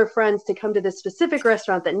all their friends to come to this specific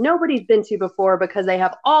restaurant that nobody's been to before because they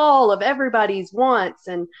have all of everybody's wants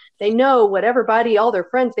and they know what everybody, all their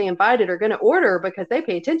friends they invited are going to order because they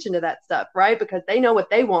pay attention to that stuff, right? Because they know what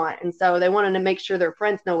they want. And so they wanted to make sure their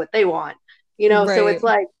friends know what they want, so Right. it's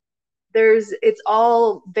like, it's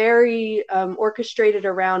all very orchestrated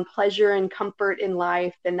around pleasure and comfort in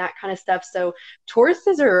life and that kind of stuff. So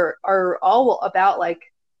Tauruses are all about like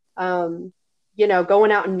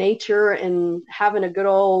going out in nature and having a good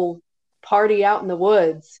old party out in the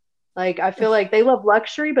woods. Like I feel like they love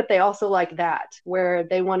luxury, but they also like that where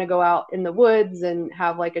they want to go out in the woods and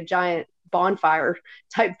have like a giant bonfire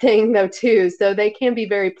type thing though too. So they can be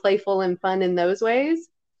very playful and fun in those ways.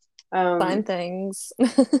 Fun um things.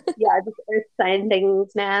 yeah, just earth sign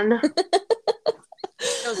things, man.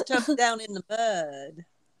 Those toes down in the mud.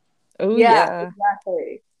 Oh Yeah, yeah.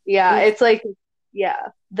 exactly. Yeah, Oof. it's like, yeah,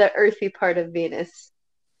 the earthy part of Venus.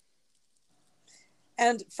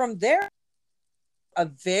 And from there, a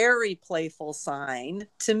very playful sign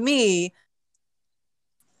to me,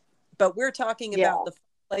 but we're talking Yeah. about the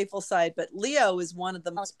playful side, but Leo is one of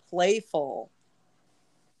the most playful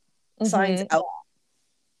signs Mm-hmm. out.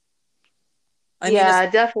 I mean, Yeah, they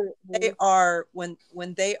definitely. are when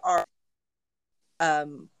they are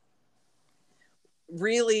um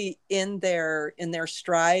really in their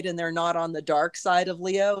stride and they're not on the dark side of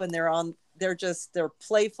Leo and they're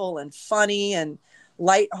playful and funny and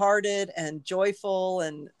lighthearted and joyful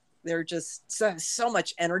and they're just so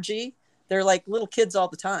much energy. They're like little kids all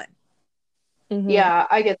the time. Mm-hmm. Yeah,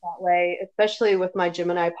 I get that way, especially with my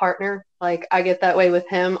Gemini partner. Like I get that way with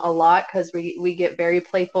him a lot because we get very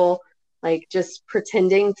playful, like just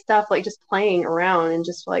pretending stuff, like just playing around and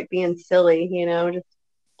just like being silly, just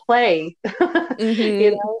play. you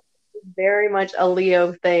Mm-hmm. know, very much a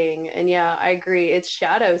Leo thing. And yeah, I agree. Its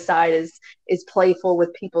shadow side is playful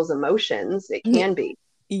with people's emotions. It can be,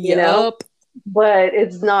 you know, Yup. but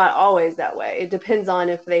it's not always that way. It depends on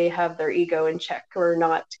if they have their ego in check or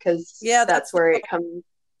not, because Yeah, that's that's the where it problem. comes.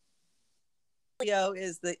 Leo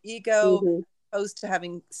is the ego Hmm. opposed to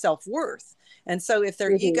having self-worth. And so if their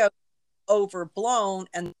Hmm. ego is overblown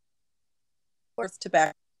and worth to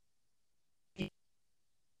back.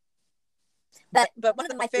 But one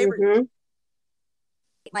of my favorite Hmm.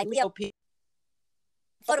 my Leo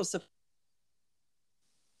photos of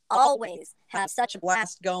always have such a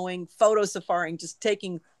blast going photo safaring, just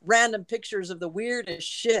taking random pictures of the weirdest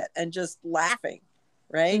shit and just laughing,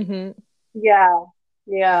 right? Mm-hmm. Yeah,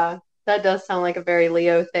 yeah, that does sound like a very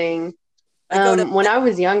Leo thing. I go to When I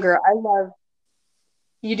was younger, I love.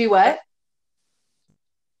 You do what?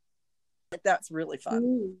 that's really fun.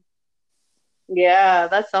 Mm. Yeah,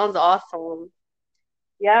 that sounds awesome.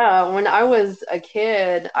 Yeah, when I was a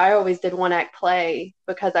kid, I always did one act play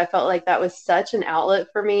because I felt like that was such an outlet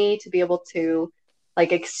for me to be able to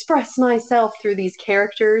like express myself through these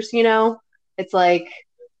characters. It's like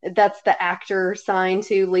that's the actor sign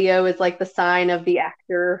to Leo is like the sign of the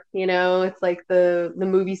actor. It's like the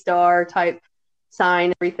movie star type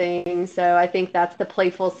sign, everything. So I think that's the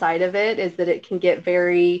playful side of it is that it can get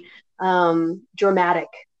very dramatic.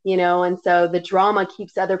 And so the drama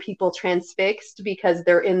keeps other people transfixed because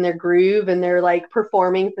they're in their groove and they're like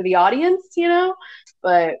performing for the audience.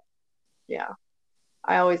 But yeah,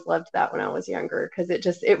 I always loved that when I was younger because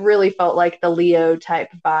it really felt like the Leo type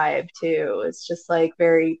vibe too. It's just like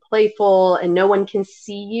very playful and no one can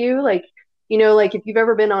see you. Like if you've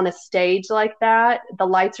ever been on a stage like that, the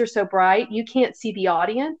lights are so bright, you can't see the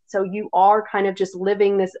audience. So you are kind of just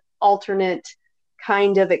living this alternate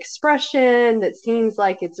kind of expression that seems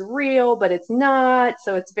like it's real, but it's not.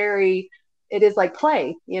 So it is like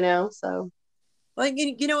play. So. Well,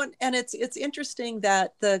 and it's interesting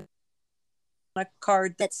that the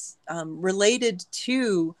card that's related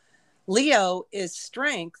to Leo is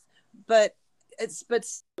strength, but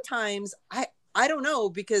sometimes I don't know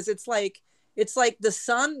because it's like the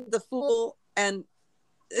sun, the fool, and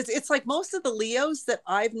it's like most of the Leos that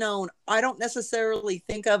I've known, I don't necessarily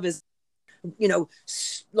think of as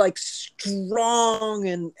like strong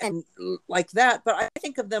and like that. But I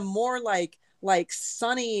think of them more like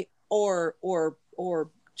sunny or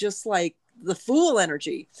just like the Fool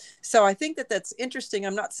energy. So I think that that's interesting.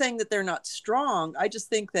 I'm not saying that they're not strong. I just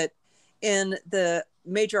think that in the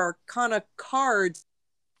major arcana cards,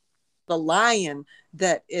 the Lion,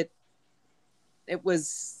 that it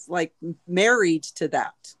was like married to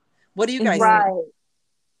that. What do you guys think? Right.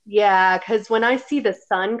 Yeah, because when I see the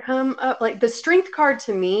sun come up, like the strength card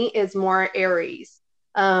to me is more Aries.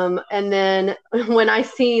 And then when I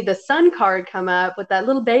see the sun card come up with that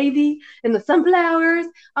little baby and the sunflowers,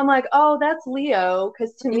 I'm like, oh, that's Leo.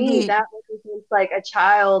 Because to me, Mhm. that represents like a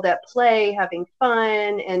child at play, having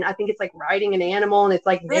fun. And I think it's like riding an animal and it's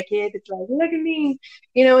like Right, naked. It's like, look at me.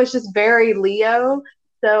 It's just very Leo.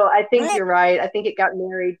 So I think right. you're right. I think it got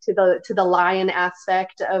married to the lion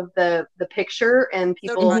aspect of the picture, and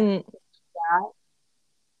So do I. people Hmm. that.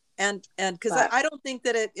 And because But I don't think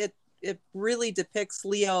that it really depicts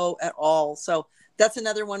Leo at all. So that's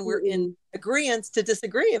another one we're in mm-mm. agreement to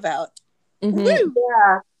disagree about. Hmm. Woo!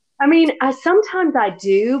 Yeah, I mean, sometimes I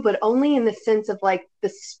do, but only in the sense of like the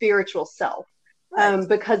spiritual self. Right,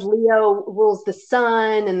 Because Leo rules the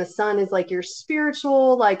sun, and the sun is like your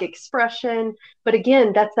spiritual like expression. But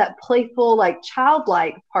again, that's that playful, like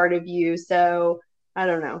childlike part of you. So I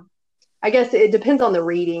don't know. I guess it depends on the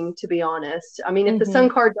reading, to be honest. I mean, if the Hmm. sun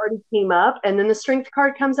card already came up and then the strength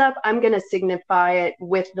card comes up, I'm going to signify it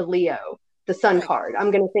with the Leo, the sun right, card.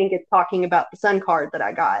 I'm going to think it's talking about the sun card that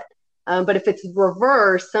I got. But if it's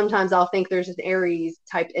reversed, sometimes I'll think there's an Aries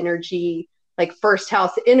type energy, like first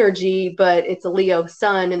house energy, but it's a Leo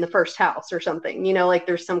sun in the first house or something, like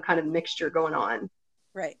there's some kind of mixture going on.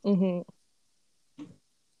 right. Hmm.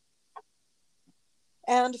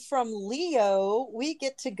 And from Leo, we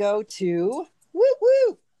get to go to woo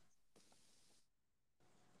woo.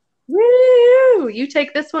 Woo! You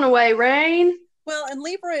take this one away, Rain. Well, and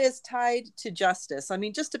Libra is tied to justice. I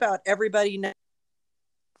mean, just about everybody knows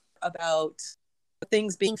about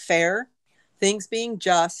things being fair, things being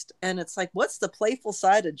just, and it's like, what's the playful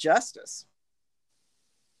side of justice?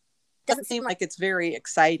 Doesn't seem like it's very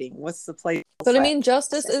exciting. What's the playful But I side? mean,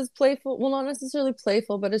 justice is playful. Well, not necessarily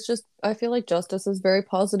playful, but it's just, I feel like justice is very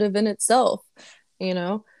positive in itself. You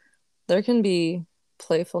know, there can be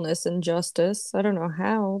playfulness in justice. I don't know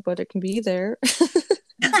how, but it can be there.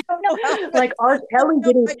 I don't know how, but Like R. Kelly no,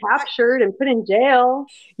 getting captured and put in jail.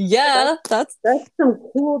 That's Yeah, that's that's some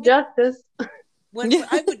cool justice. when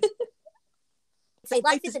I would say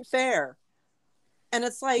life isn't fair, and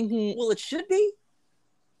it's like, hmm. well, it should be.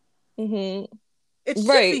 Hmm. It should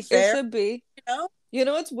Right, be it fair, should be. you know. You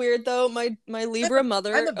know what's weird though? My Libra I'm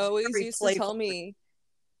mother a always very used to tell playful. me,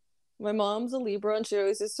 my mom's a Libra and she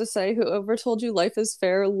always used to say, whoever told you life is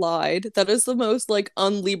fair lied. That is the most like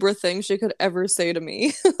un-Libra thing she could ever say to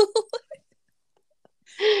me.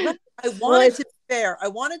 Right. I Well, want it to be fair. I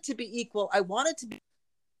want it to be equal. I want it to be.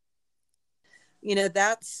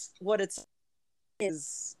 That's what it's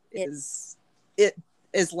it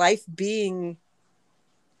is life being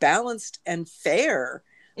balanced and fair.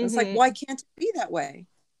 And it's like, Hmm. why can't it be that way?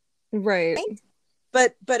 Right. Right?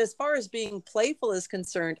 But as far as being playful is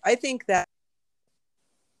concerned, I think that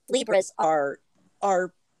Libras are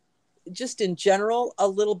just in general a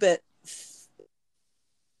little bit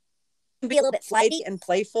can be a little bit flighty and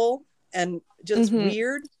playful and just Hmm.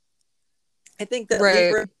 weird. I think that Right.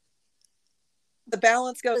 Libra, the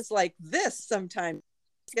balance goes like this sometimes.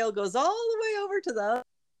 The scale goes all the way over to the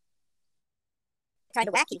kind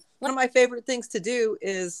of wacky. One of my favorite things to do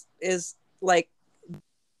is like,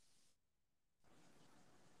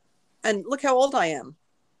 and look how old I am.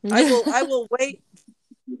 I will wait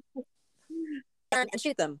and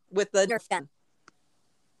shoot them with the Nerf gun.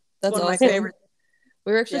 It's That's one of my awesome. favorite.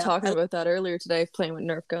 We were actually Yeah, talking about that earlier today, playing with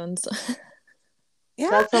Nerf guns. yeah.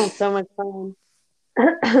 that sounds so much fun.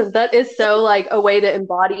 That is so like a way to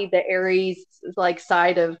embody the Aries like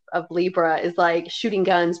side of Libra is like shooting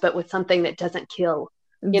guns, but with something that doesn't kill.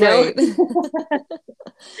 You know, Right.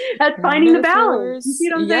 that's finding the Nerf balance. You see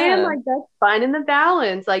wars. what I'm saying? Yeah. Like that's finding the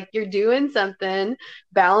balance. Like you're doing something,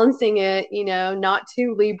 balancing it, not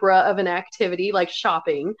too Libra of an activity like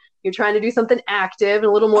shopping. You're trying to do something active and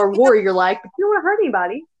a little more I know. warrior like, but you don't want to hurt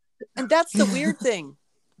anybody. And that's the weird thing.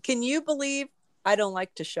 Can you believe I don't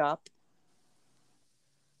like to shop?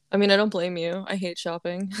 I mean, I don't blame you. I hate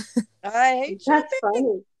shopping. I hate That's shopping.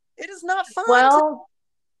 funny. It is not fun. Well,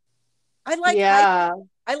 I like hiking. yeah.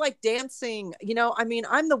 I like dancing. I mean,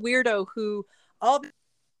 I'm the weirdo who I'll be,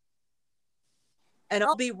 and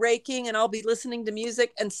I'll be raking and I'll be listening to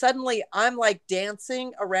music and suddenly I'm like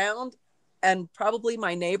dancing around and probably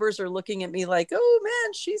my neighbors are looking at me like, oh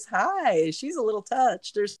man, she's high, she's a little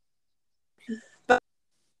touched. But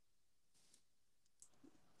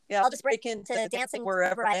yeah, I'll just break into dancing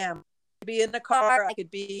wherever I am. I could be in a car, I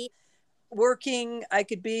could be working, I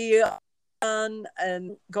could be on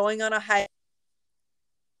and going on a hike,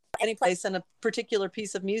 any place, and a particular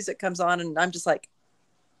piece of music comes on, and I'm just like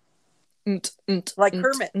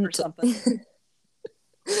Kermit or something.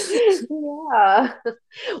 Yeah.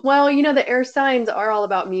 Well, the air signs are all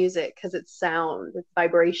about music because it's sound, it's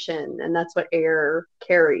vibration, and that's what air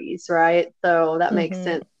carries, right? So that makes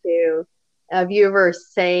sense too. Have you ever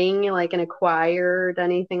sang like in a choir or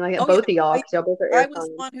done anything like that? Both of y'all, because y'all both are I air was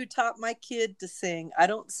signs. one who taught my kid to sing. I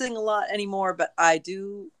don't sing a lot anymore, but I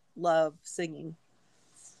do love singing.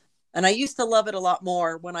 And I used to love it a lot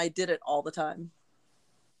more when I did it all the time.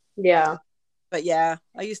 Yeah. But yeah,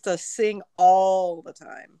 I used to sing all the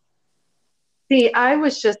time. See, I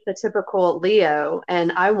was just the typical Leo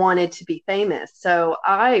and I wanted to be famous. So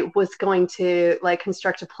I was going to like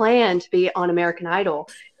construct a plan to be on American Idol.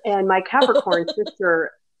 And my Capricorn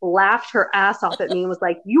sister laughed her ass off at me and was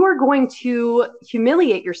like, "You are going to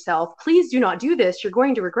humiliate yourself. Please do not do this. You're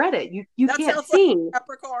going to regret it. You That can't sounds sing." like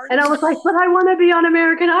Capricorn. And I was like, "But I want to be on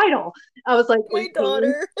American Idol." I was like, my 18.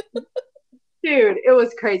 daughter. Dude, it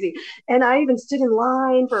was crazy. And I even stood in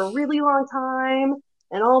line for a really long time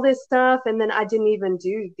and all this stuff. And then I didn't even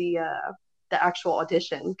do the actual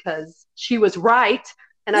audition because she was right.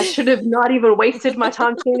 And I should have not even wasted my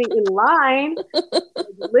time standing in line.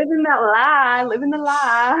 Living that lie, living the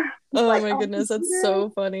lie. Oh like, my goodness, that's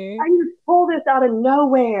so funny. I can just pull this out of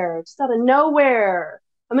nowhere, just out of nowhere.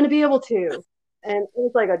 I'm gonna be able to. And it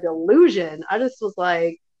was like a delusion. I just was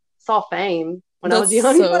like, saw fame when I was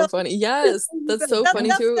young. So funny. Yes, that's so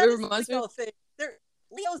funny too. It reminds me of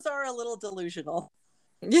Leos are a little delusional.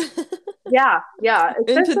 Yeah.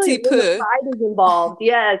 Especially petit when the peu. pride is involved.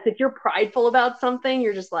 Yes, if you're prideful about something,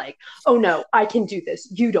 you're just like, "Oh no, I can do this.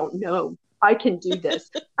 You don't know. I can do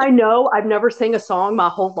this. I know I've never sang a song my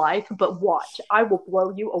whole life, but watch, I will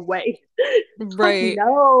blow you away." Right. Like,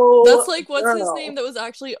 no, that's like, what's girl. his name that was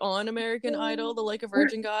actually on American Idol, the like a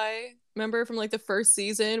virgin guy? Remember from like the first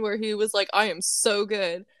season where he was like, "I am so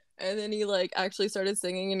good." And then he like actually started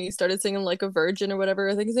singing and he started singing like a virgin or whatever.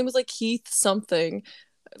 I think his name was like Keith something.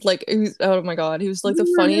 Like, oh my god, he was like the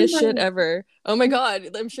funniest shit ever. Oh my god,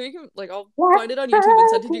 I'm sure you can like, I'll find it on YouTube and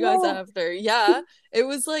send it to you guys after. Yeah, it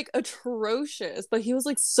was like atrocious, but he was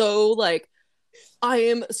like so like, "I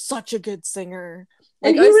am such a good singer."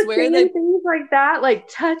 Like, and he I was swear singing that, things like that, like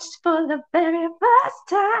 "touched for the very first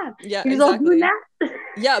time." yeah, He was all doing exactly. that.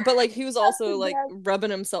 Yeah, but like he was also like rubbing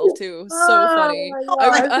himself too. So Oh funny. my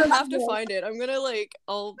I gosh, have to find it. I'm gonna like,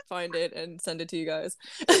 I'll find it and send it to you guys.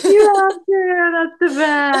 you have to. That's the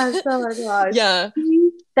best. Oh my gosh. Yeah.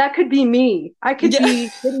 That could be me. I could Yeah. be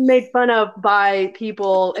getting made fun of by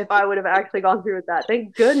people if I would have actually gone through with that.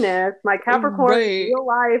 Thank goodness. My Capricorn, Right. real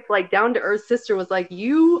life, like down to earth sister was like,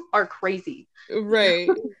 "You are crazy." Right.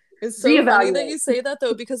 It's so funny that Reevaluate. you say that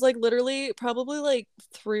though, because like literally probably like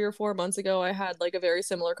 3 or 4 months ago, I had like a very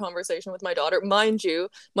similar conversation with my daughter. Mind you,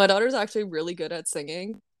 my daughter's actually really good at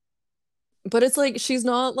singing, but it's like she's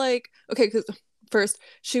not like, okay, because first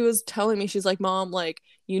she was telling me, she's like, "Mom, like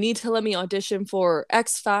you need to let me audition for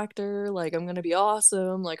X Factor, like I'm gonna be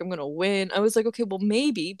awesome, like I'm gonna win." I was like, "Okay, well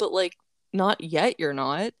maybe, but like not yet, you're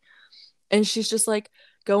not." And she's just like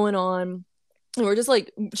going on, and we're just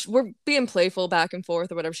like, we're being playful back and forth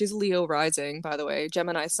or whatever. She's Leo rising, by the way,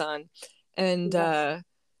 Gemini sun. And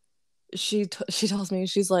she tells me,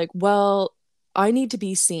 she's like, "Well, I need to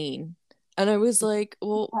be seen." And I was like,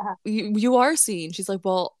 "Well, you are seen." She's like,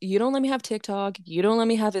 "Well, you don't let me have TikTok, you don't let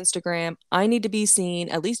me have Instagram. I need to be seen.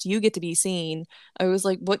 At least you get to be seen." I was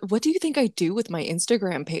like, what do you think I do with my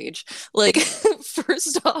Instagram page?" Like,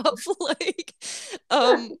 first off, like,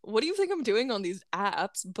 what do you think I'm doing on these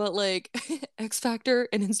apps? But like, X Factor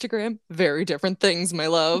and Instagram, very different things, my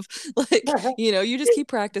love. Like, you just keep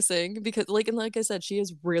practicing, because like, and like I said, she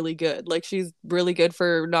is really good. Like, she's really good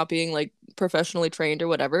for not being like professionally trained or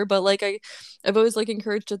whatever. But like, I've always like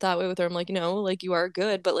encouraged it that way with her. I'm like, like you are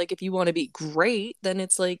good, but like if you want to be great, then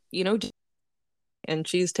it's like, and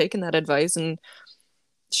she's taken that advice and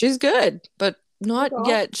she's good, but not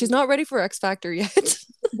yet. She's not ready for X Factor yet.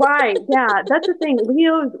 Right. Yeah. That's the thing.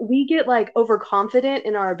 Leos, we get like overconfident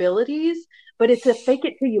in our abilities, but it's a fake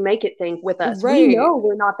it till you make it thing with us. We Right. know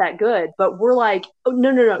we're not that good, but we're like, "Oh,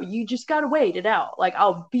 no, no, no. You just got to wait it out. Like,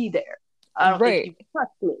 I'll be there. I don't think you Right.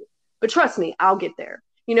 trust me, but trust me, I'll get there."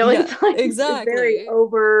 Yeah, It's like, it's very exactly.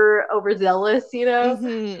 overzealous.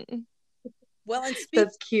 Mm-hmm. Well, and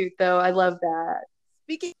That's cute though. I love that.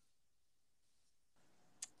 speaking,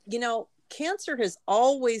 Cancer has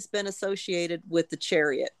always been associated with the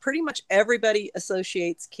Chariot. Pretty much everybody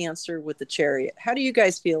associates Cancer with the Chariot. How do you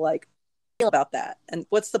guys feel about that? And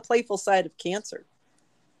what's the playful side of Cancer?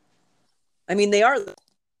 I mean, they are,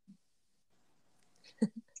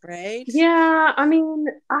 right? Yeah, I mean,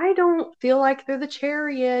 I don't feel like they're the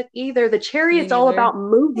Chariot either. The Me Chariot's all neither. about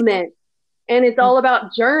movement and it's all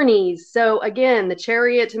about journeys. So again, the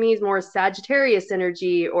Chariot to me is more Sagittarius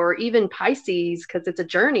energy or even Pisces because it's a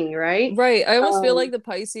journey, right? Right. I almost feel Um, like the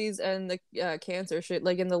Pisces and the Cancer should,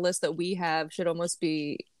 like in the list that we have, should almost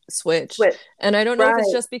be switched. but And I don't know if it's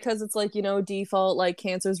right, just because it's like, default, like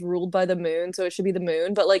Cancer's ruled by the moon, so it should be the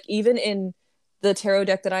moon. But like even in the tarot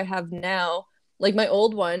deck that I have now, like my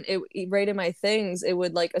old one, right in my things, it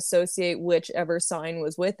would like associate whichever sign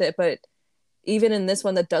was with it. But even in this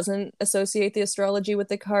one that doesn't associate the astrology with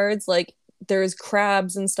the cards, like there's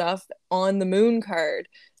crabs and stuff on the moon card.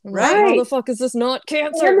 I'm like, Right. how the right. fuck is this not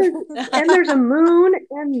Cancer? And there's a moon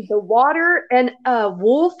and the water and a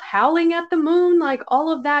wolf howling at the moon. Like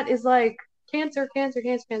all of that is like Cancer, Cancer,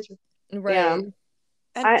 Cancer, Cancer. Yeah.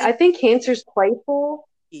 Right. I think Cancer's playful.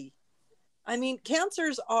 I mean,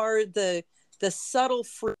 Cancers are the subtle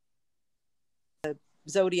fruit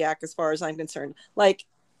zodiac as far as I'm concerned. Like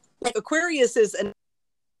Aquarius is, and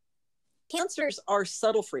Cancers are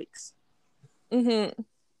subtle freaks. Mm-hmm.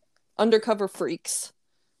 Undercover freaks.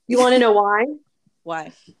 You want to know why?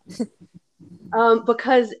 Why?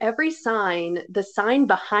 Because every sign, the sign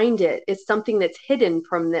behind it is something that's hidden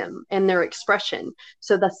from them and their expression.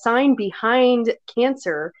 So the sign behind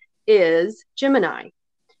Cancer is Gemini.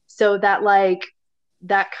 So that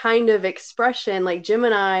kind of expression, like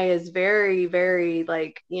Gemini is very, very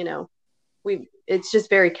like, it's just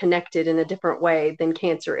very connected in a different way than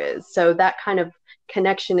Cancer is. So that kind of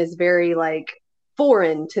connection is very like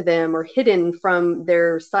foreign to them or hidden from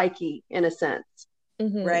their psyche in a sense.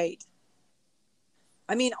 Mm-hmm. Right.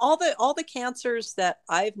 I mean, all the Cancers that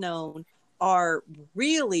I've known are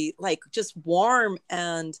really like just warm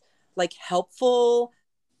and like helpful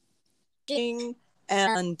and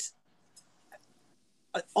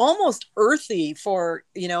almost earthy for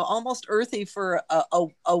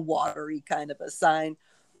a watery kind of a sign,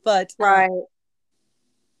 but Right.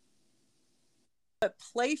 but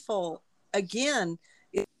playful again.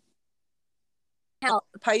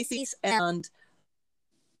 Pisces and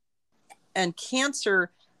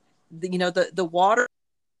Cancer, the water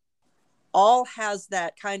all has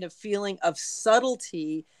that kind of feeling of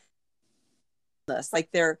subtlety.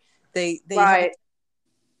 Like they Right. haven't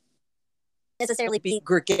necessarily be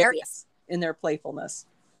gregarious in their playfulness.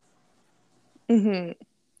 Mm-hmm.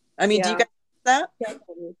 I mean, do you Yeah. guys that?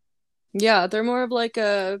 Yeah, they're more of like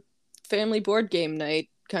a family board game night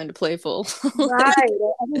kind of playful. Right.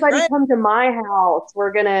 Everybody Right. come to my house.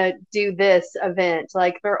 We're going to do this event.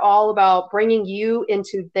 Like they're all about bringing you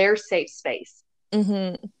into their safe space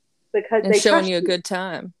Mm-hmm. because And they showing trust you a you. good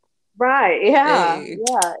time. Right. Yeah. Hey.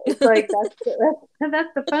 Yeah. It's like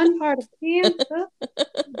that's the fun part of Cancer.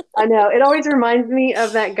 I know. It always reminds me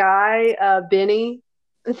of that guy, Benny,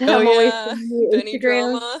 that Oh I'm always yeah, seeing on Benny Instagram.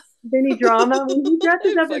 drama. Benny Drama when he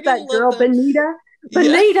dresses I up as fucking that love girl, them. Benita. Yeah.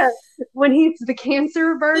 Benita, when he's the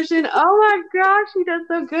Cancer version. Oh my gosh, he does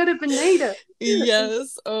so good at Benita.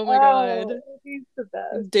 Yes. Oh my Oh, god. he's the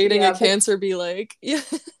best. Dating a Yeah, but Cancer be like. Yeah.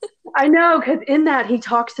 I know because in that he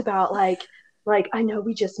talks about like I know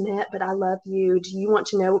we just met, but I love you. Do you want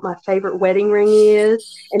to know what my favorite wedding ring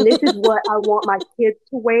is? And this is what I want my kids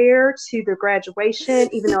to wear to their graduation,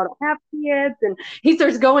 even though I don't have kids. And he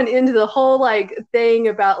starts going into the whole like thing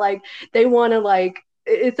about like they want to like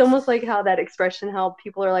it's almost like how that expression how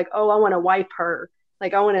people are like, oh, I want to wife her.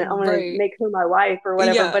 Like I want to Right. make her my wife or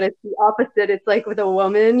whatever. Yeah. But it's the opposite. It's like with a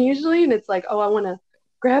woman usually, and it's like, oh, I want to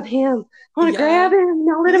grab him. I want to Yeah. grab him.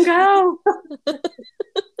 Don't let him go.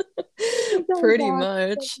 Pretty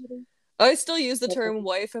much. I still use the term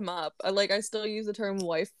wife him up. I still use the term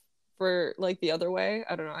wife for like the other way.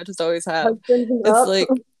 I don't know. I just always have. Husband him It's up. like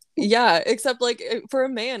yeah, except like for a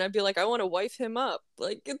man, I'd be like, I want to wife him up.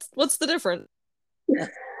 Like what's the difference?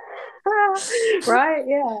 Right?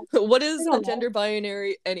 Yeah. What I is a don't know. gender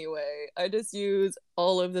binary anyway? I just use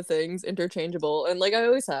all of the things interchangeable and like I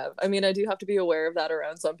always have. I mean, I do have to be aware of that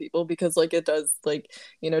around some people because like it does like,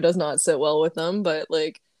 does not sit well with them, but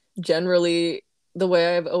like generally the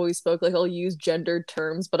way I've always spoke, like I'll use gendered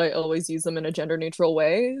terms, but I always use them in a gender neutral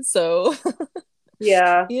way. So,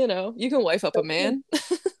 Yeah. you can wife up a man.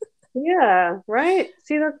 Yeah. Right.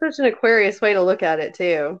 See, that's such an Aquarius way to look at it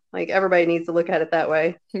too. Like everybody needs to look at it that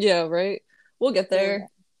way. Yeah, right. We'll get Yeah. there.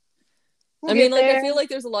 We'll I mean, get like, I there. feel like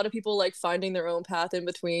there's a lot of people like finding their own path in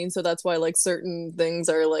between. So that's why like certain things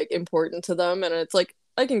are like important to them. And it's like,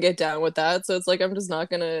 I can get down with that. So it's like I'm just not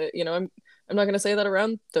gonna, I'm not gonna say that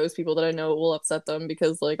around those people that I know will upset them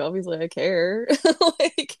because like obviously I care.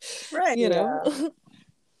 Like, Right. you know. Yeah.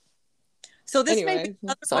 So this may be Anyway,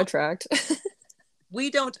 another one. sidetracked. We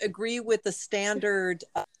don't agree with the standard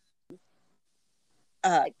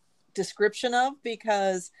uh, description of,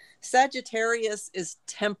 because Sagittarius is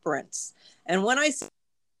temperance. And when I say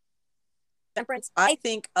temperance, I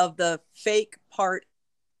think of the fake part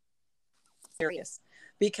Sagittarius,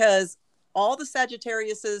 because all the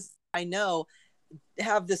Sagittariuses I know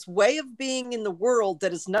have this way of being in the world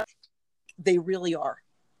that is not they really are.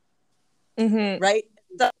 Mm-hmm. Right?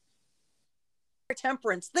 The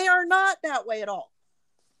temperance, they are not that way at all.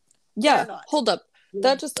 Yeah, They're not. hold up. Yeah.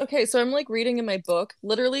 That just okay. So I'm like reading in my book.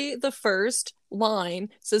 Literally, the first line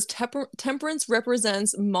says temperance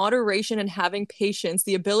represents moderation and having patience,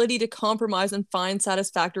 the ability to compromise and find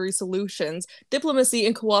satisfactory solutions, diplomacy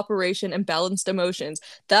and cooperation, and balanced emotions.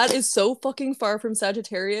 That is so fucking far from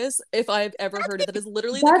Sagittarius if I've ever heard it. That is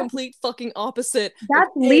literally the That's complete fucking opposite of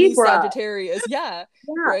that's any Libra. Sagittarius. Yeah,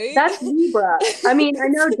 Yeah, right? that's Libra. I mean, I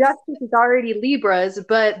know Justice is already Libras,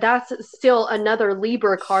 but that's still another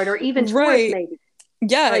Libra card, or even Taurus, Right. maybe.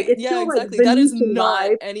 Yeah, Like it's yeah, still like exactly. That is Venusian not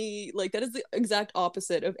vibe. any like that is the exact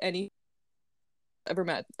opposite of any I've ever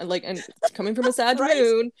met. And like and coming from a Sag Right?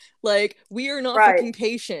 moon, like we are not Right. fucking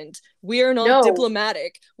patient. We are not No,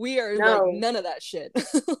 diplomatic. We are like no, none of that shit.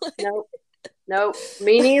 no. Nope,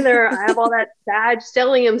 me neither. I have all that Sag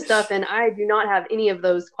stellium stuff, and I do not have any of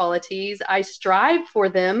those qualities. I strive for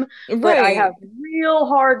them, but I have Right. real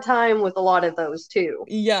hard time with a lot of those too.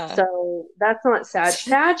 Yeah. So that's not Sag.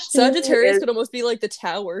 Sag to me Sagittarius is, could almost be like the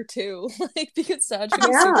tower too. Like because Sag can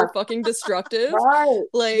be yeah, super fucking destructive. right.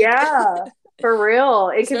 Like Yeah, for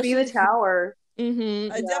real. It could be the especially tower.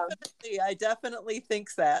 mm-hmm. Yeah. I definitely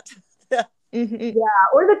think that. Mm-hmm. Yeah,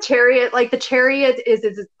 or the chariot, like the chariot is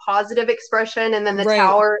its positive expression, and then the Right.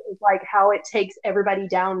 tower is like how it takes everybody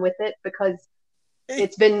down with it because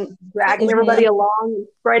it's been dragging Mm-hmm. everybody along and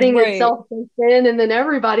spreading Right. itself so thin, and then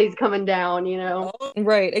everybody's coming down, you know? Oh,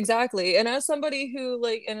 Right, exactly. And as somebody who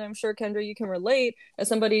like, and I'm sure Kendra, you can relate, as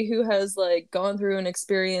somebody who has like gone through an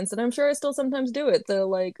experience, and I'm sure I still sometimes do it, the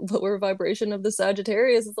like lower vibration of the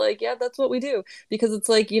Sagittarius is like, yeah, that's what we do. Because it's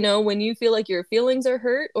like, when you feel like your feelings are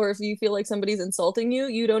hurt, or if you feel like somebody's insulting you,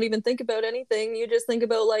 you don't even think about anything. You just think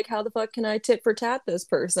about like, how the fuck can I tit for tat this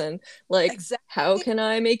person? Like, how exactly. can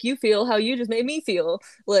I make you feel how you just made me feel?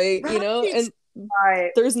 Like, Right. and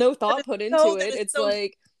Right. there's no That thought is put into that it. is It's so.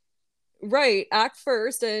 like, right, act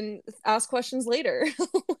first and ask questions later. So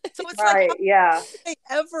it's like, how Right. Yeah. did they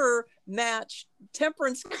ever match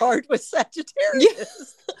temperance card with Yeah.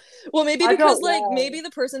 Sagittarius? Well, maybe I because don't like know. maybe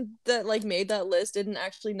the person that like made that list didn't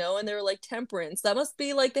actually know and they were like temperance. That must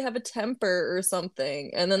be like they have a temper or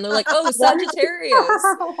something. And then they're like, "Oh, Sagittarius."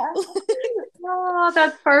 Oh,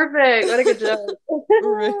 that's perfect. What a good joke.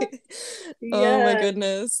 Right. Oh my Yes.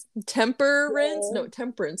 goodness. Temperance? Yeah. No,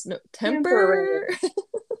 temperance. No, temper. Temporary.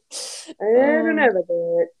 I don't know Oh, about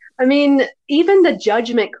that. I mean, even the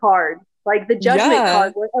judgment card, like the judgment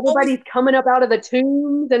card yeah. where Always everybody's coming up out of the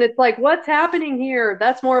tombs and it's like, what's happening here?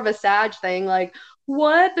 That's more of a Sag thing. Like,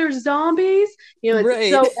 what? There's zombies? It's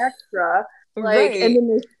Right. so extra. Like, and Right. then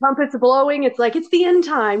the trumpets blowing. It's like, it's the end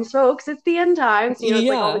times, folks. It's the end times. It's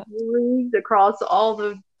like all the Yeah. gurus across all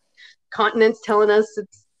the continents telling us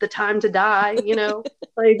it's the time to die.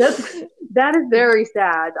 Like that is very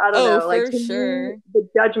sad. I don't Oh, know. Like for to me, sure. the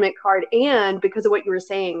judgment card, and because of what you were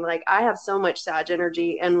saying, like I have so much Sag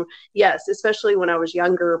energy, and yes, especially when I was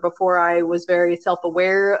younger, before I was very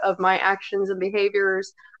self-aware of my actions and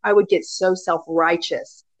behaviors, I would get so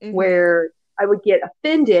self-righteous Mm-hmm. where I would get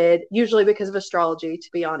offended, usually because of astrology, to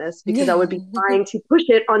be honest, because I would be trying to push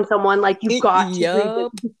it on someone like, you've got to read this.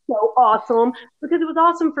 Yup. It's so awesome because it was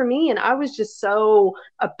awesome for me. And I was just so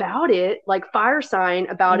about it, like fire sign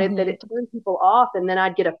about it, that Mm-hmm. it turned people off. And then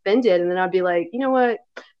I'd get offended. And then I'd be like, you know what?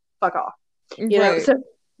 Fuck off. Right. So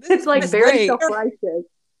this it's is like my very Right. self righteous.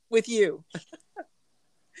 with you.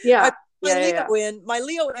 Yeah. I my Yeah. Yeah. Leo Yeah. my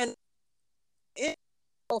Leo in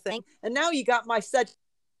whole thing, and now you got my Sag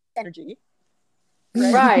energy.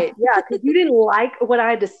 Right? Right. Yeah. Because you didn't like what I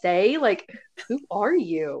had to say. Like, who are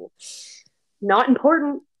you? Not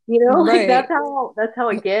important. Like Right. that's how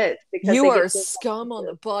it gets because You they are get so scum on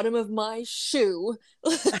the sensitive. bottom of my shoe.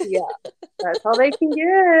 Yeah. That's all they can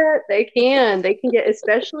get. They can. They can get,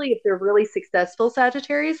 especially if they're really successful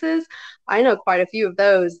Sagittariuses. I know quite a few of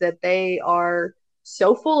those that they are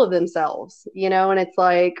so full of themselves, and it's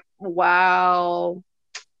like, wow,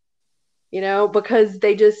 because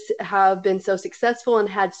they just have been so successful and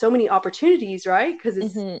had so many opportunities, right? Because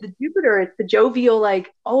it's Hmm. the Jupiter, it's the jovial,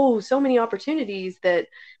 like, oh, so many opportunities that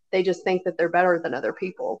they just think that they're better than other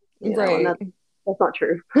people, and Right. that's not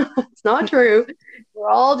true. It's not true. We're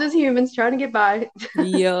all just humans trying to get by.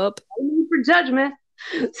 Yup. No need for judgment.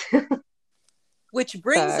 Which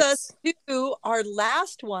brings us Facts. to our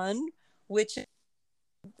last one, which is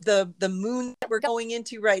the moon that we're going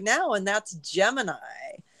into right now, and that's Gemini.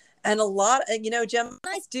 And a lot,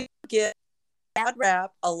 Geminis do get bad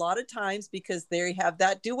rap a lot of times because they have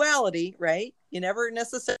that duality, right? You never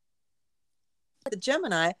necessarily the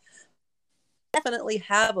Gemini definitely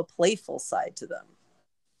have a playful side to them.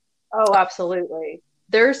 Oh, absolutely.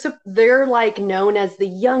 They're like known as the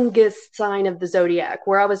youngest sign of the zodiac.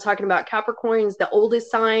 Where I was talking about Capricorn's the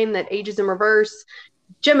oldest sign that ages in reverse.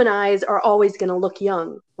 Geminis are always going to look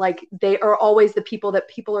young. Like they are always the people that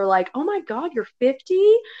people are like, "Oh my God, you're 50?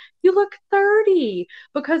 You look 30."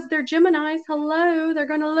 Because they're Geminis. Hello, they're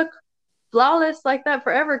going to look flawless like that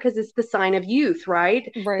forever because it's the sign of youth, right?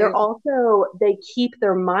 Right. They keep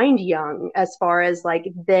their mind young as far as like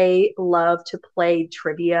they love to play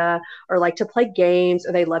trivia or like to play games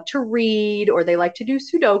or they love to read or they like to do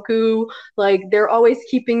Sudoku. Like they're always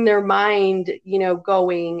keeping their mind,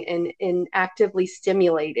 going and actively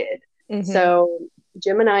stimulated. Hmm. So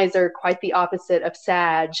Geminis are quite the opposite of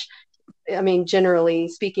Sag. I mean, generally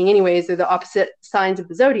speaking, anyways, they're the opposite signs of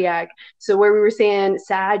the zodiac. So where we were saying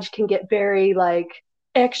Sag can get very like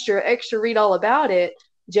extra read all about it,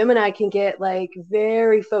 Gemini can get like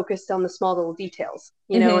very focused on the small little details,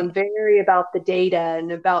 Hmm. and very about the data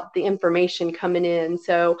and about the information coming in.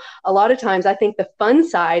 So a lot of times I think the fun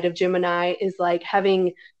side of Gemini is like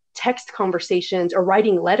having text conversations or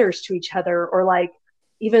writing letters to each other or like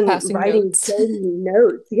even Passing writing notes. dirty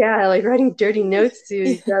notes. Yeah, like writing dirty notes to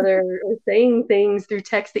each other or saying things through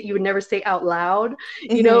text that you would never say out loud.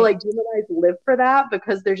 Hmm. Like Geminis live for that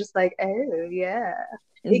because they're just like, oh, yeah.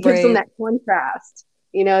 It gives them Right. that contrast,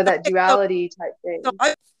 that Okay, so duality type so thing.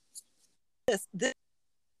 I this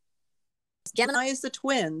Gemini is the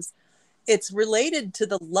twins. It's related to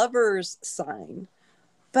the lover's sign,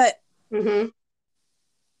 but Hmm.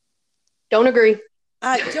 Don't agree.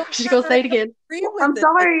 I don't. She's I going to say it don't again. agree with I'm it. I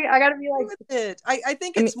sorry. I got to be agree like, with it. I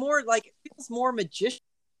think I mean, it's more like it feels more magician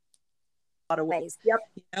in a lot of ways. yep,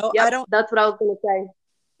 I yep. don't. That's what I was going to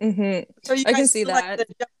say. So you I can guys see feel like that. the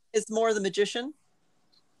Gemini is more the magician?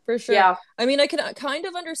 For sure. Yeah. I mean, I can kind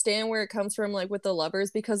of understand where it comes from, like with the lovers,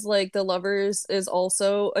 because like the lovers is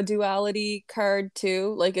also a duality card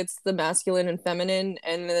too. Like it's the masculine and feminine,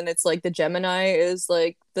 and then it's like the Gemini is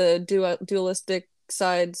like the dualistic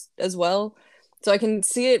sides as well. So I can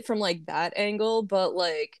see it from like that angle, but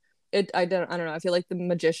like I don't know. I feel like the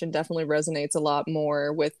magician definitely resonates a lot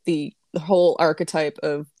more with the whole archetype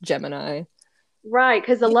of Gemini. Right.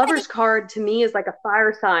 Because the Yeah, lover's card to me is like a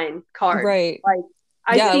fire sign card. Right. Like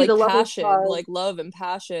I Yeah, see like the lover's passion, card. like love and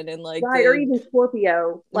passion and like Right, or the even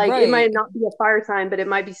Scorpio. Like it might right. not be a fire sign, but it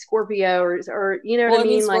might be Scorpio, or you know what I Well, I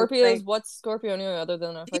mean, mean? Scorpios, what's Scorpio new other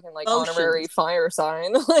than a the fucking like honorary emotions. fire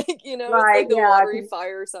sign? Like, it's right, like the yeah, watery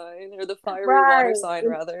fire sign or the fiery water right. sign It's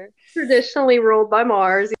rather. traditionally ruled by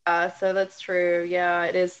Mars. Yeah, so that's true. Yeah,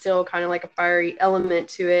 it is still kind of like a fiery element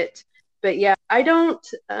to it. But yeah, I don't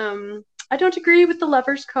agree with the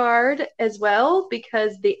lover's card as well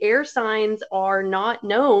because the air signs are not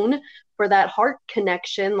known for that heart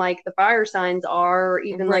connection like the fire signs are, or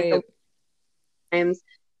even like the Right. times.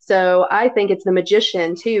 So I think it's the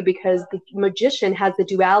magician too, because the magician has the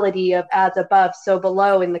duality of as above, so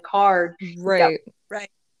below in the card. He's got Right. Right.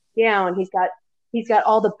 down, he's got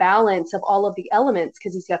all the balance of all of the elements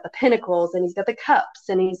because he's got the pinnacles and he's got the cups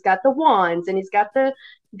and he's got the wands and he's got the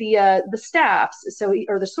staffs,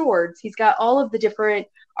 or the swords. He's got all of the different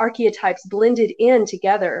archetypes blended in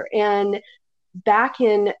together. And back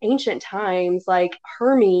in ancient times, like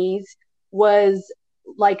Hermes was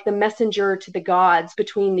like the messenger to the gods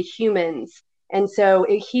between the humans. And so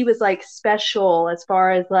he was like special as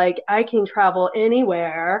far as like, I can travel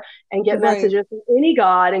anywhere and get Right. messages from any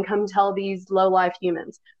god and come tell these low life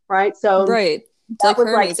humans. Right. So Right. It's that like was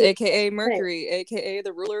like Hermes, his aka thing. Mercury, aka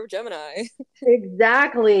the ruler of Gemini.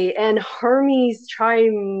 Exactly. And Hermes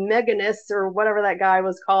Trimeganus, or whatever that guy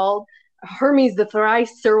was called, Hermes the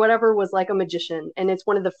Thrice or whatever, was like a magician. And it's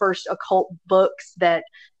one of the first occult books that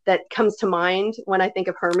comes to mind when I think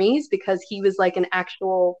of Hermes, because he was like an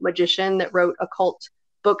actual magician that wrote occult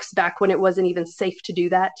books back when it wasn't even safe to do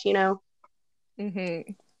that. Hmm.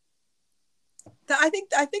 I think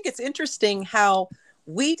it's interesting how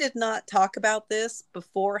we did not talk about this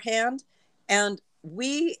beforehand, and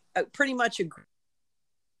we pretty much agree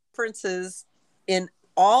differences in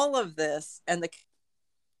all of this and the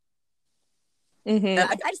Mm-hmm.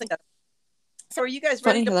 I just think that. So are you guys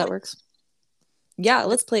Funny ready to how play? that works. Yeah,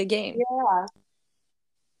 let's play a game. Yeah.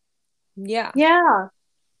 Yeah. Yeah.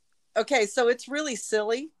 Okay, so it's really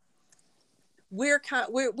silly.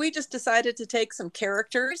 We just decided to take some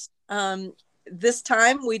characters. This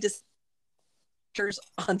time we just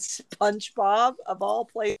on SpongeBob of all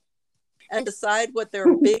places and decide what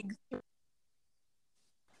their big.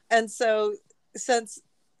 And so since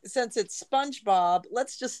it's SpongeBob,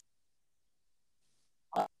 let's just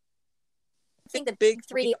think the big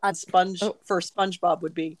three on for SpongeBob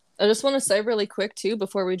would be. I just want to say really quick too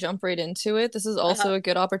before we jump right into it, this is also a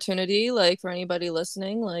good opportunity, like for anybody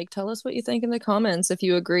listening, like tell us what you think in the comments if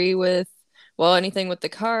you agree with anything with the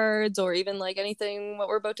cards or even like anything what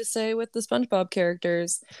we're about to say with the SpongeBob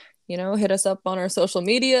characters. Hit us up on our social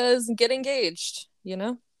medias and get engaged,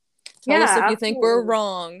 Tell us if you think we're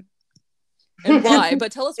wrong and why,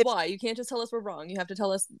 but tell us why. You can't just tell us we're wrong. You have to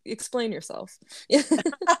tell us, explain yourself.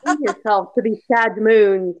 Explain yourself to be Sad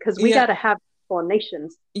Moon, because we got to have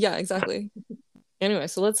explanations. Yeah, exactly. Anyway,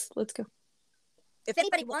 so let's go. If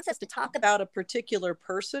anybody wants us to talk about a particular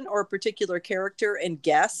person or a particular character and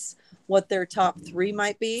guess what their top three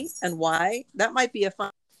might be and why, that might be a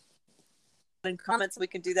fun in comments. We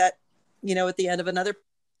can do that, at the end of another.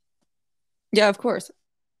 Yeah, of course.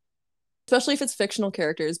 Especially if it's fictional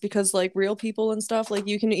characters, because like real people and stuff, like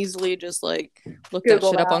you can easily just like look that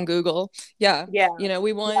shit up on Google. Yeah.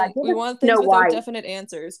 We want things without definite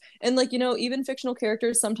answers. And like, even fictional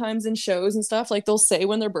characters sometimes in shows and stuff, like they'll say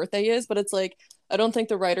when their birthday is, but it's like I don't think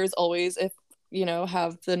the writers always have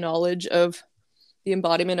the knowledge of the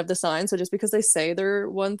embodiment of the sign. So just because they say they're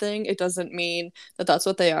one thing, it doesn't mean that that's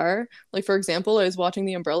what they are. Like, for example, I was watching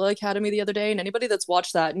the Umbrella Academy the other day, and anybody that's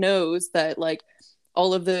watched that knows that like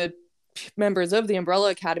all of the members of the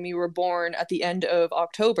Umbrella Academy were born at the end of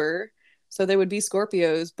October, so they would be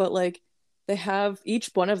Scorpios, but like they have,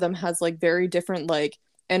 each one of them has like very different like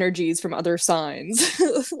energies from other signs.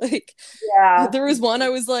 Like there was one I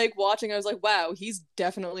was like watching, I was like, wow, he's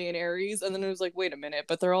definitely an Aries, and then it was like, wait a minute,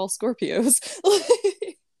 but they're all Scorpios.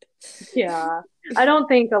 Yeah, I don't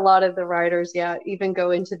think a lot of the writers even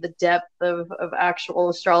go into the depth of actual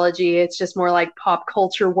astrology. It's just more like pop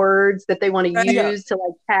culture words that they want to use to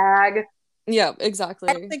like tag. Yeah, exactly.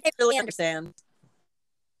 I don't think they really understand.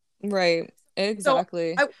 Right,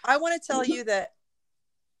 exactly. So I want to tell you that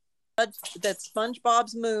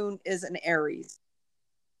SpongeBob's moon is an Aries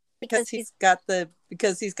because he's got the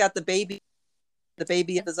baby of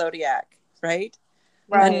the zodiac, right?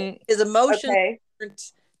 Right. And his emotions. Okay.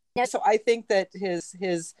 So I think that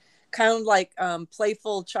his kind of like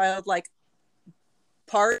playful, childlike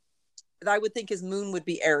part, I would think his moon would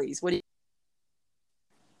be Aries. What do you?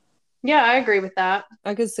 Yeah, I agree with that.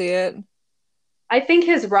 I could see it. I think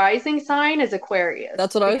his rising sign is Aquarius.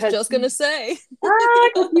 That's what I was just gonna say.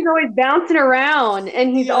 Because he's always bouncing around, and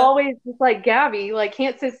he's always just like Gabby, like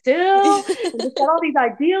can't sit still, and just got all these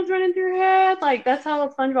ideas running through her head. Like that's how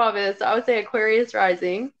SpongeBob is. So I would say Aquarius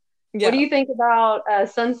rising. Yeah. What do you think about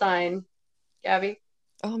sun sign, Gabby?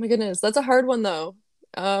 Oh my goodness, that's a hard one though.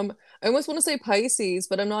 I almost want to say Pisces,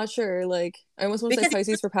 but I'm not sure. Like, I almost want to say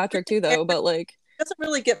Pisces for Patrick too, though. But like, doesn't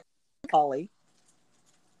really get Polly,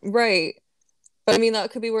 right? But I mean, that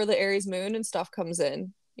could be where the Aries moon and stuff comes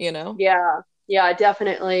in, Yeah,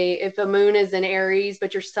 definitely. If a moon is in Aries,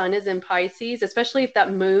 but your sun is in Pisces, especially if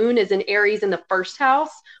that moon is in Aries in the first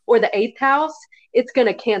house or the 8th house, it's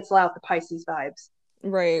gonna cancel out the Pisces vibes.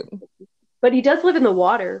 Right. But he does live in the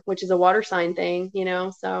water, which is a water sign thing,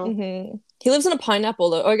 so. He lives in a pineapple,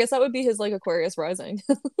 though. Oh, I guess that would be his, like, Aquarius rising.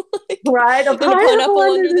 Right, a pineapple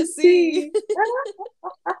under the sea.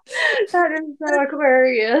 That is so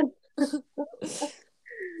Aquarius.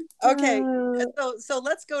 Okay, so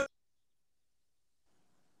let's go.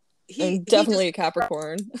 Definitely a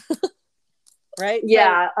Capricorn. Right?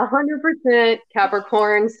 Yeah, 100%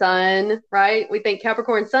 Capricorn sun, right? We think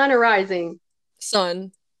Capricorn sun or rising?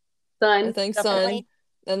 Sun. I think definitely.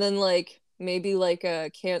 Sun. And then like maybe like a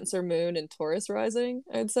Cancer moon and Taurus rising,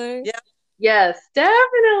 I'd say. Yeah. Yes,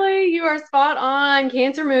 definitely. You are spot on.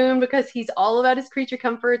 Cancer moon, because he's all about his creature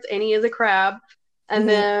comforts and he is a crab. And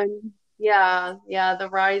then the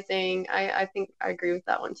rising, I think I agree with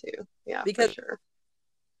that one too. Yeah, because for sure.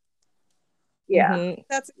 Yeah.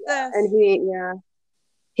 That's and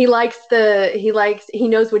he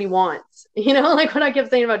knows what he wants. Like what I kept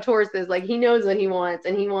saying about Taurus is like he knows what he wants,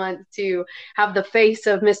 and he wants to have the face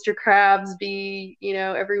of Mr. Krabs be,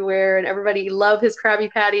 everywhere, and everybody love his Krabby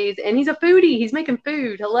Patties, and he's a foodie. He's making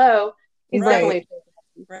food. Hello. He's definitely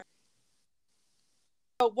right.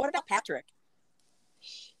 So what about Patrick?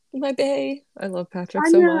 My bae. I love Patrick I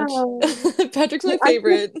so much. know. Patrick's my I feel,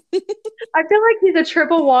 favorite. I feel like he's a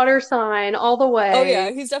triple water sign all the Oh yeah,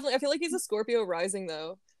 way. he's definitely. I feel like he's a Scorpio rising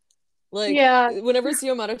though. Like Yeah. whenever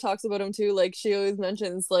Xiomara talks about him too, like she always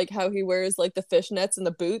mentions like how he wears like the fishnets and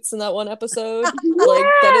the boots in that one episode. Like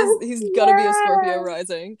that is Yes. he's gotta be a Scorpio Yes.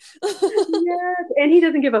 rising. Yes. And he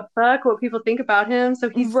doesn't give a fuck what people think about him. So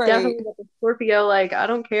he's Right, definitely like a Scorpio, like, I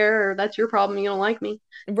don't care. That's your problem. You don't like me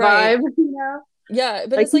right. vibe, you know? Yeah,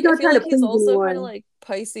 but Like it's he's like I not feel trying like to he's please also kind of anyone. like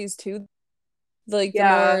Pisces too, like the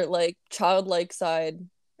Yeah. more like childlike side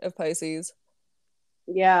of Pisces.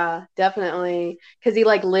 Yeah, definitely. Because he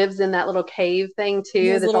like lives in that little cave thing He too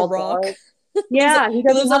has a that's little all rock. dark. Yeah, he He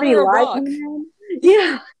doesn't lives have any under a light rock. in him.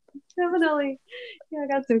 Yeah, definitely. Yeah, I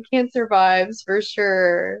got some cancer vibes for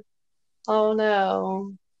sure. Oh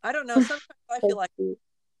no. I don't know. Sometimes I feel Let's like see.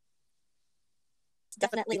 it's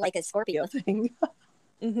definitely like a Scorpio thing.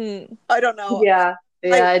 Hmm. I don't know. Yeah, I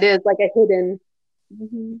yeah, it is like a hidden.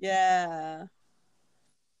 Mhm. yeah.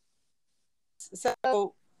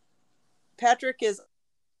 So Patrick is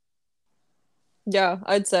Yeah,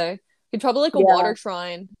 I'd say he'd probably like a Yeah, water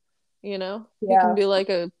trine. You know, he can yeah, be like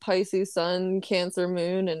a Pisces sun, Cancer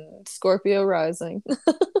moon, and Scorpio rising.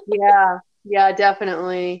 yeah, yeah,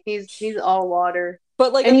 definitely. He's all water.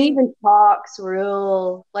 But like, I And he mean, even talks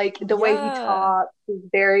real, like the way he yeah, talks is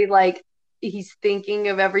very like he's thinking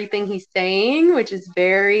of everything he's saying, which is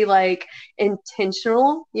very like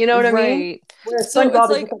intentional. You know what I mean? right. Whereas So it's SpongeBob is just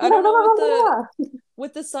like like, I don't know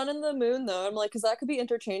with the sun and the moon though. I'm like, because that could be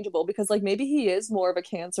interchangeable because like maybe he is more of a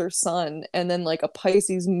Cancer sun and then like a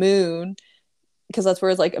Pisces moon because that's where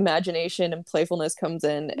his like imagination and playfulness comes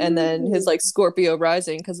in, and then his like Scorpio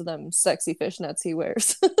rising because of them sexy fishnets he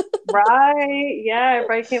wears. right. Yeah,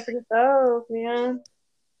 everybody can't forget those, man.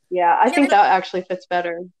 Yeah, I think but that actually fits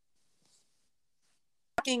better.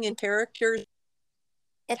 talking in characters.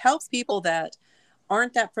 It helps people that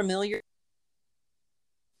aren't that familiar with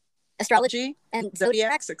astrology and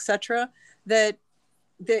zodiacs, etc. That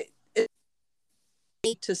that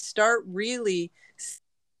to start really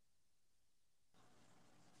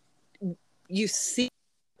you see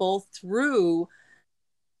people through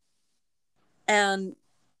and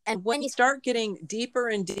when you start getting deeper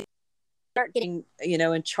and deeper, start getting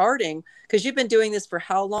in charting because you've been doing this for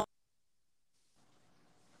how long?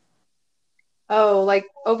 Oh, like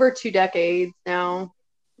over 2 decades now.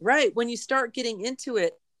 Right. When you start getting into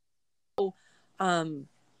it, um,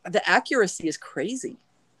 the accuracy is crazy.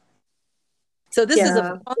 So this is a Yeah,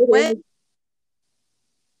 fun it way is.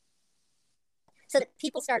 so that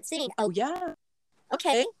people start seeing, oh yeah,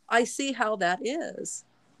 okay, I see how that is.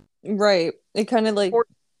 Right. It kind of like Or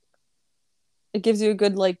it gives you a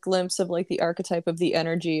good like glimpse of like the archetype of the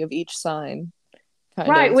energy of each sign, kind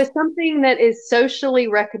Right, of. with something that is socially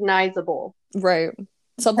recognizable. Right.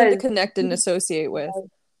 Something to Because connect and associate with.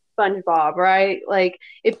 SpongeBob, right? Like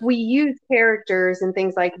if we use characters and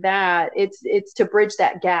things like that, it's to bridge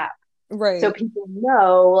that gap. So Right. people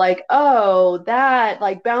know, like, oh, that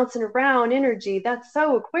like bouncing around energy, that's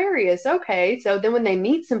so Aquarius. Okay. So then when they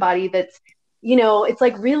meet somebody that's, it's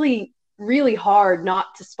like really, really hard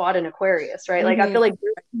not to spot an Aquarius, right? Like I feel Mm-hmm. like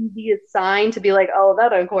you're the easiest sign to be like, oh,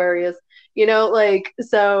 that Aquarius, like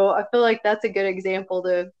so I feel like that's a good example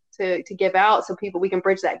to give out so people we can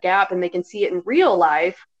bridge that gap and they can see it in real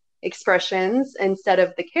life expressions instead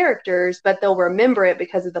of the characters, but they'll remember it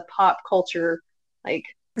because of the pop culture like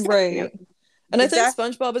you know, Right. And I think exactly.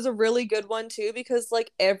 SpongeBob is a really good one too because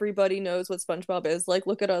like everybody knows what SpongeBob is. Like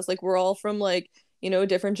look at us, like we're all from like,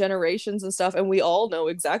 different generations and stuff and we all know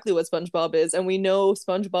exactly what SpongeBob is and we know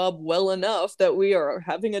SpongeBob well enough that we are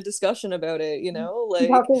having a discussion about it, about like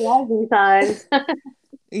the rising signs.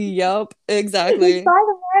 yep, By exactly.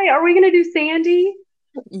 the way, are we gonna do Sandy?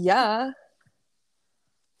 Yeah.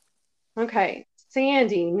 Okay,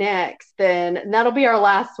 Sandy next, then and that'll be our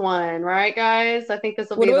last one, right, guys? I think this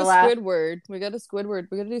will What be the about last. Squidward? We got a Squidward.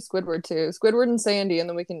 We got to do Squidward too. Squidward and Sandy and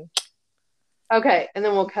then we can Okay, and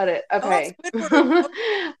then we'll cut it. Oh, Okay. Squidward.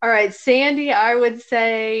 All right, Sandy, I would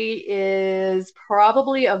say is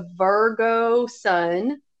probably a Virgo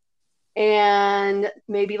sun and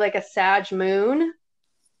maybe like a Sag moon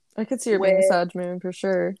I could see her being a with Sag moon for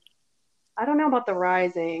sure. I don't know about the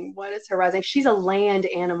rising. What is her rising? She's a land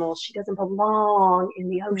animal. She doesn't belong in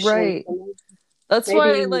the ocean. Right. So That's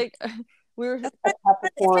why maybe like we were That's a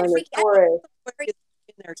it's kind Capricorn of or freaky. I think Taurus. Aquarius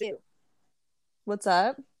in there too. what's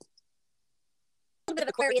that? A little bit of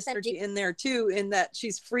Aquarius energy in there too, in that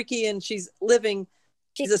she's freaky and she's living,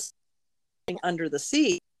 she's a under the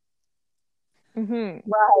sea. Mm-hmm.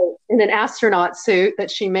 Right. In an astronaut suit that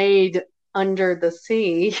she made under the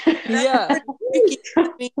sea. That's Yeah. pretty freaky.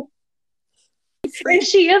 I mean, And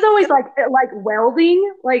she is always like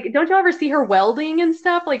welding. Like, don't you ever see her welding and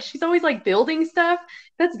stuff? Like, she's always like building stuff.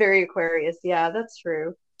 That's very Aquarius. Yeah, that's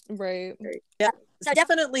true. Right. Yeah. So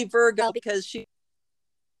definitely Virgo because she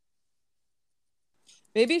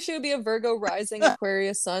Maybe she would be a Virgo rising,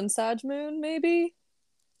 Aquarius sun, Sag moon, maybe?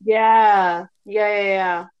 Yeah.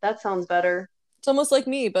 That sounds better. It's almost like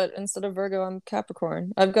me, but instead of Virgo, I'm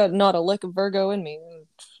Capricorn. I've got not a lick of Virgo in me.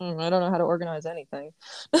 I don't know how to organize anything.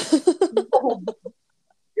 That's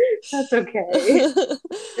okay. it's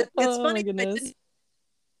Oh funny. my goodness.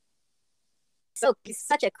 So he's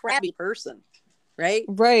such a crabby person, right?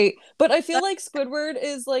 Right. But I feel like Squidward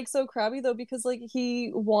is like so crabby though because like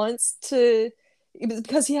he wants to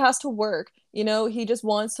because he has to work, you know, he just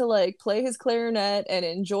wants to like play his clarinet and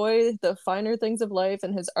enjoy the finer things of life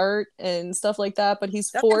and his art and stuff like that, but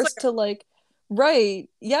he's That sounds forced to like right.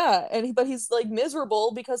 Yeah, but he's like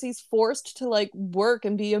miserable because he's forced to like work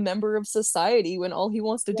and be a member of society when all he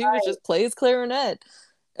wants to do is Right, just play his clarinet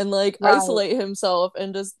and like right. isolate himself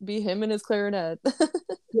and just be him and his clarinet. Yeah,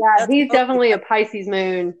 that's he's totally definitely a right. Pisces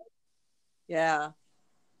moon. Yeah.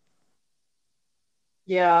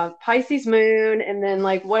 Yeah, Pisces moon, and then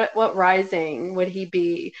like what rising would he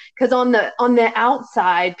be? Because on the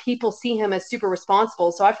outside, people see him as super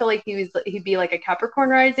responsible. So I feel like he'd be like a Capricorn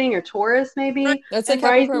rising or Taurus Right. I'd say And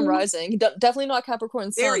Capricorn rising. rising. Definitely not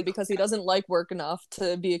Capricorn sun very because he doesn't like work enough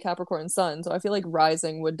to be a Capricorn sun. So I feel like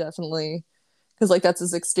rising would definitely because like that's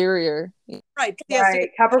his exterior. right. 'Cause he has to Right,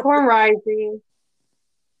 do Capricorn rising.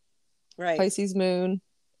 right. Pisces moon.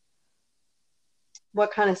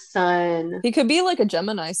 What kind of sun? He could be like a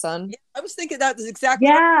Gemini sun. Yeah, I was thinking that is exactly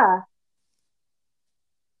right. Yeah,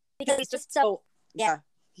 Because he's just so yeah.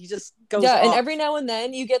 He just goes Yeah, and off. every now and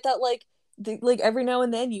then you get that like every now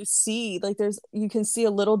and then you see like you can see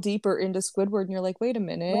a little deeper into Squidward and you're like, wait a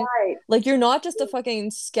minute. right, Like you're not just a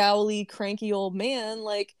fucking scowly, cranky old man.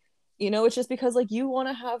 Like, you know, it's just because like you want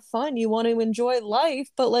to have fun, you want to enjoy life,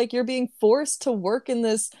 but like you're being forced to work in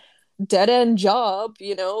this dead end job,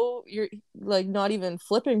 you know, you're like not even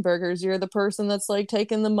flipping burgers, you're the person that's like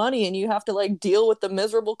taking the money and you have to like deal with the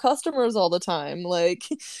miserable customers all the time. Like,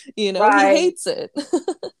 you know, he right, hates it.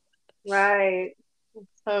 right.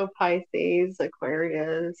 So Pisces,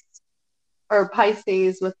 Aquarius, or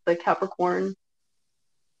Pisces with the Capricorn.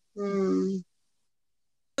 Hmm.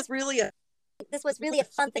 Was really a this was really a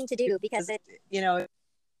fun thing to do because it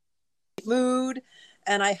mood,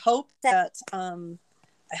 and I hope that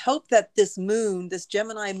this moon, this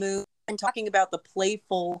Gemini moon, and talking about the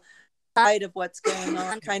playful side of what's going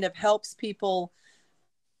on kind of helps people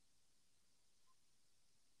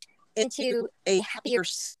into a happier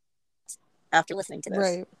after listening to this.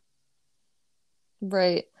 Right.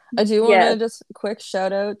 Right. I do want Yes. to just quick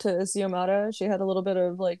shout out to Xiomara. She had a little bit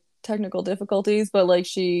of like technical difficulties, but like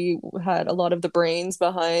she had a lot of the brains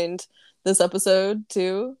behind this episode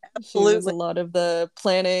too. She was a Absolutely. lot of the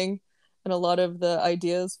planning and a lot of the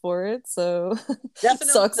ideas for it. So Definitely.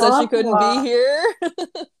 sucks that she couldn't be here.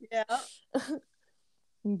 Yeah.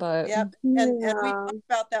 But Yep. And we Yeah. talked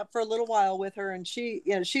about that for a little while with her, and she's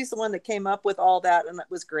the one that came up with all that, and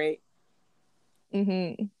that was great.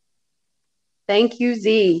 mhm. Thank you,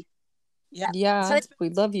 Z. Yeah. So Yeah, it's we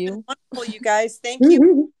love been you. wonderful, you guys. Thank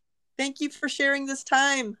you. Thank you for sharing this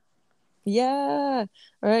time. Yeah.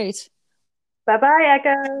 All right. Bye bye,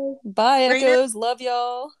 Echo. Bye, Great. Echoes. Love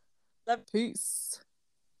y'all. Love. Peace.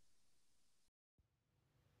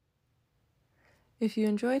 If you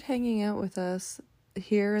enjoyed hanging out with us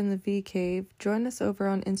here in the V Cave, join us over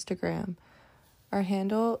on Instagram. Our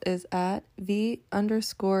handle is at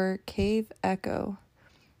V_Cave Echo.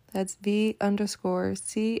 That's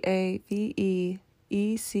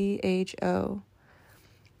V_CAVEECHO.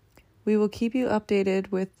 We will keep you updated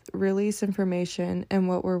with release information and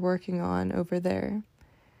what we're working on over there.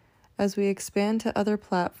 As we expand to other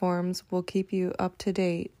platforms, we'll keep you up to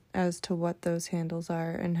date as to what those handles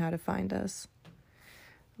are and how to find us.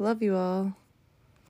 Love you all.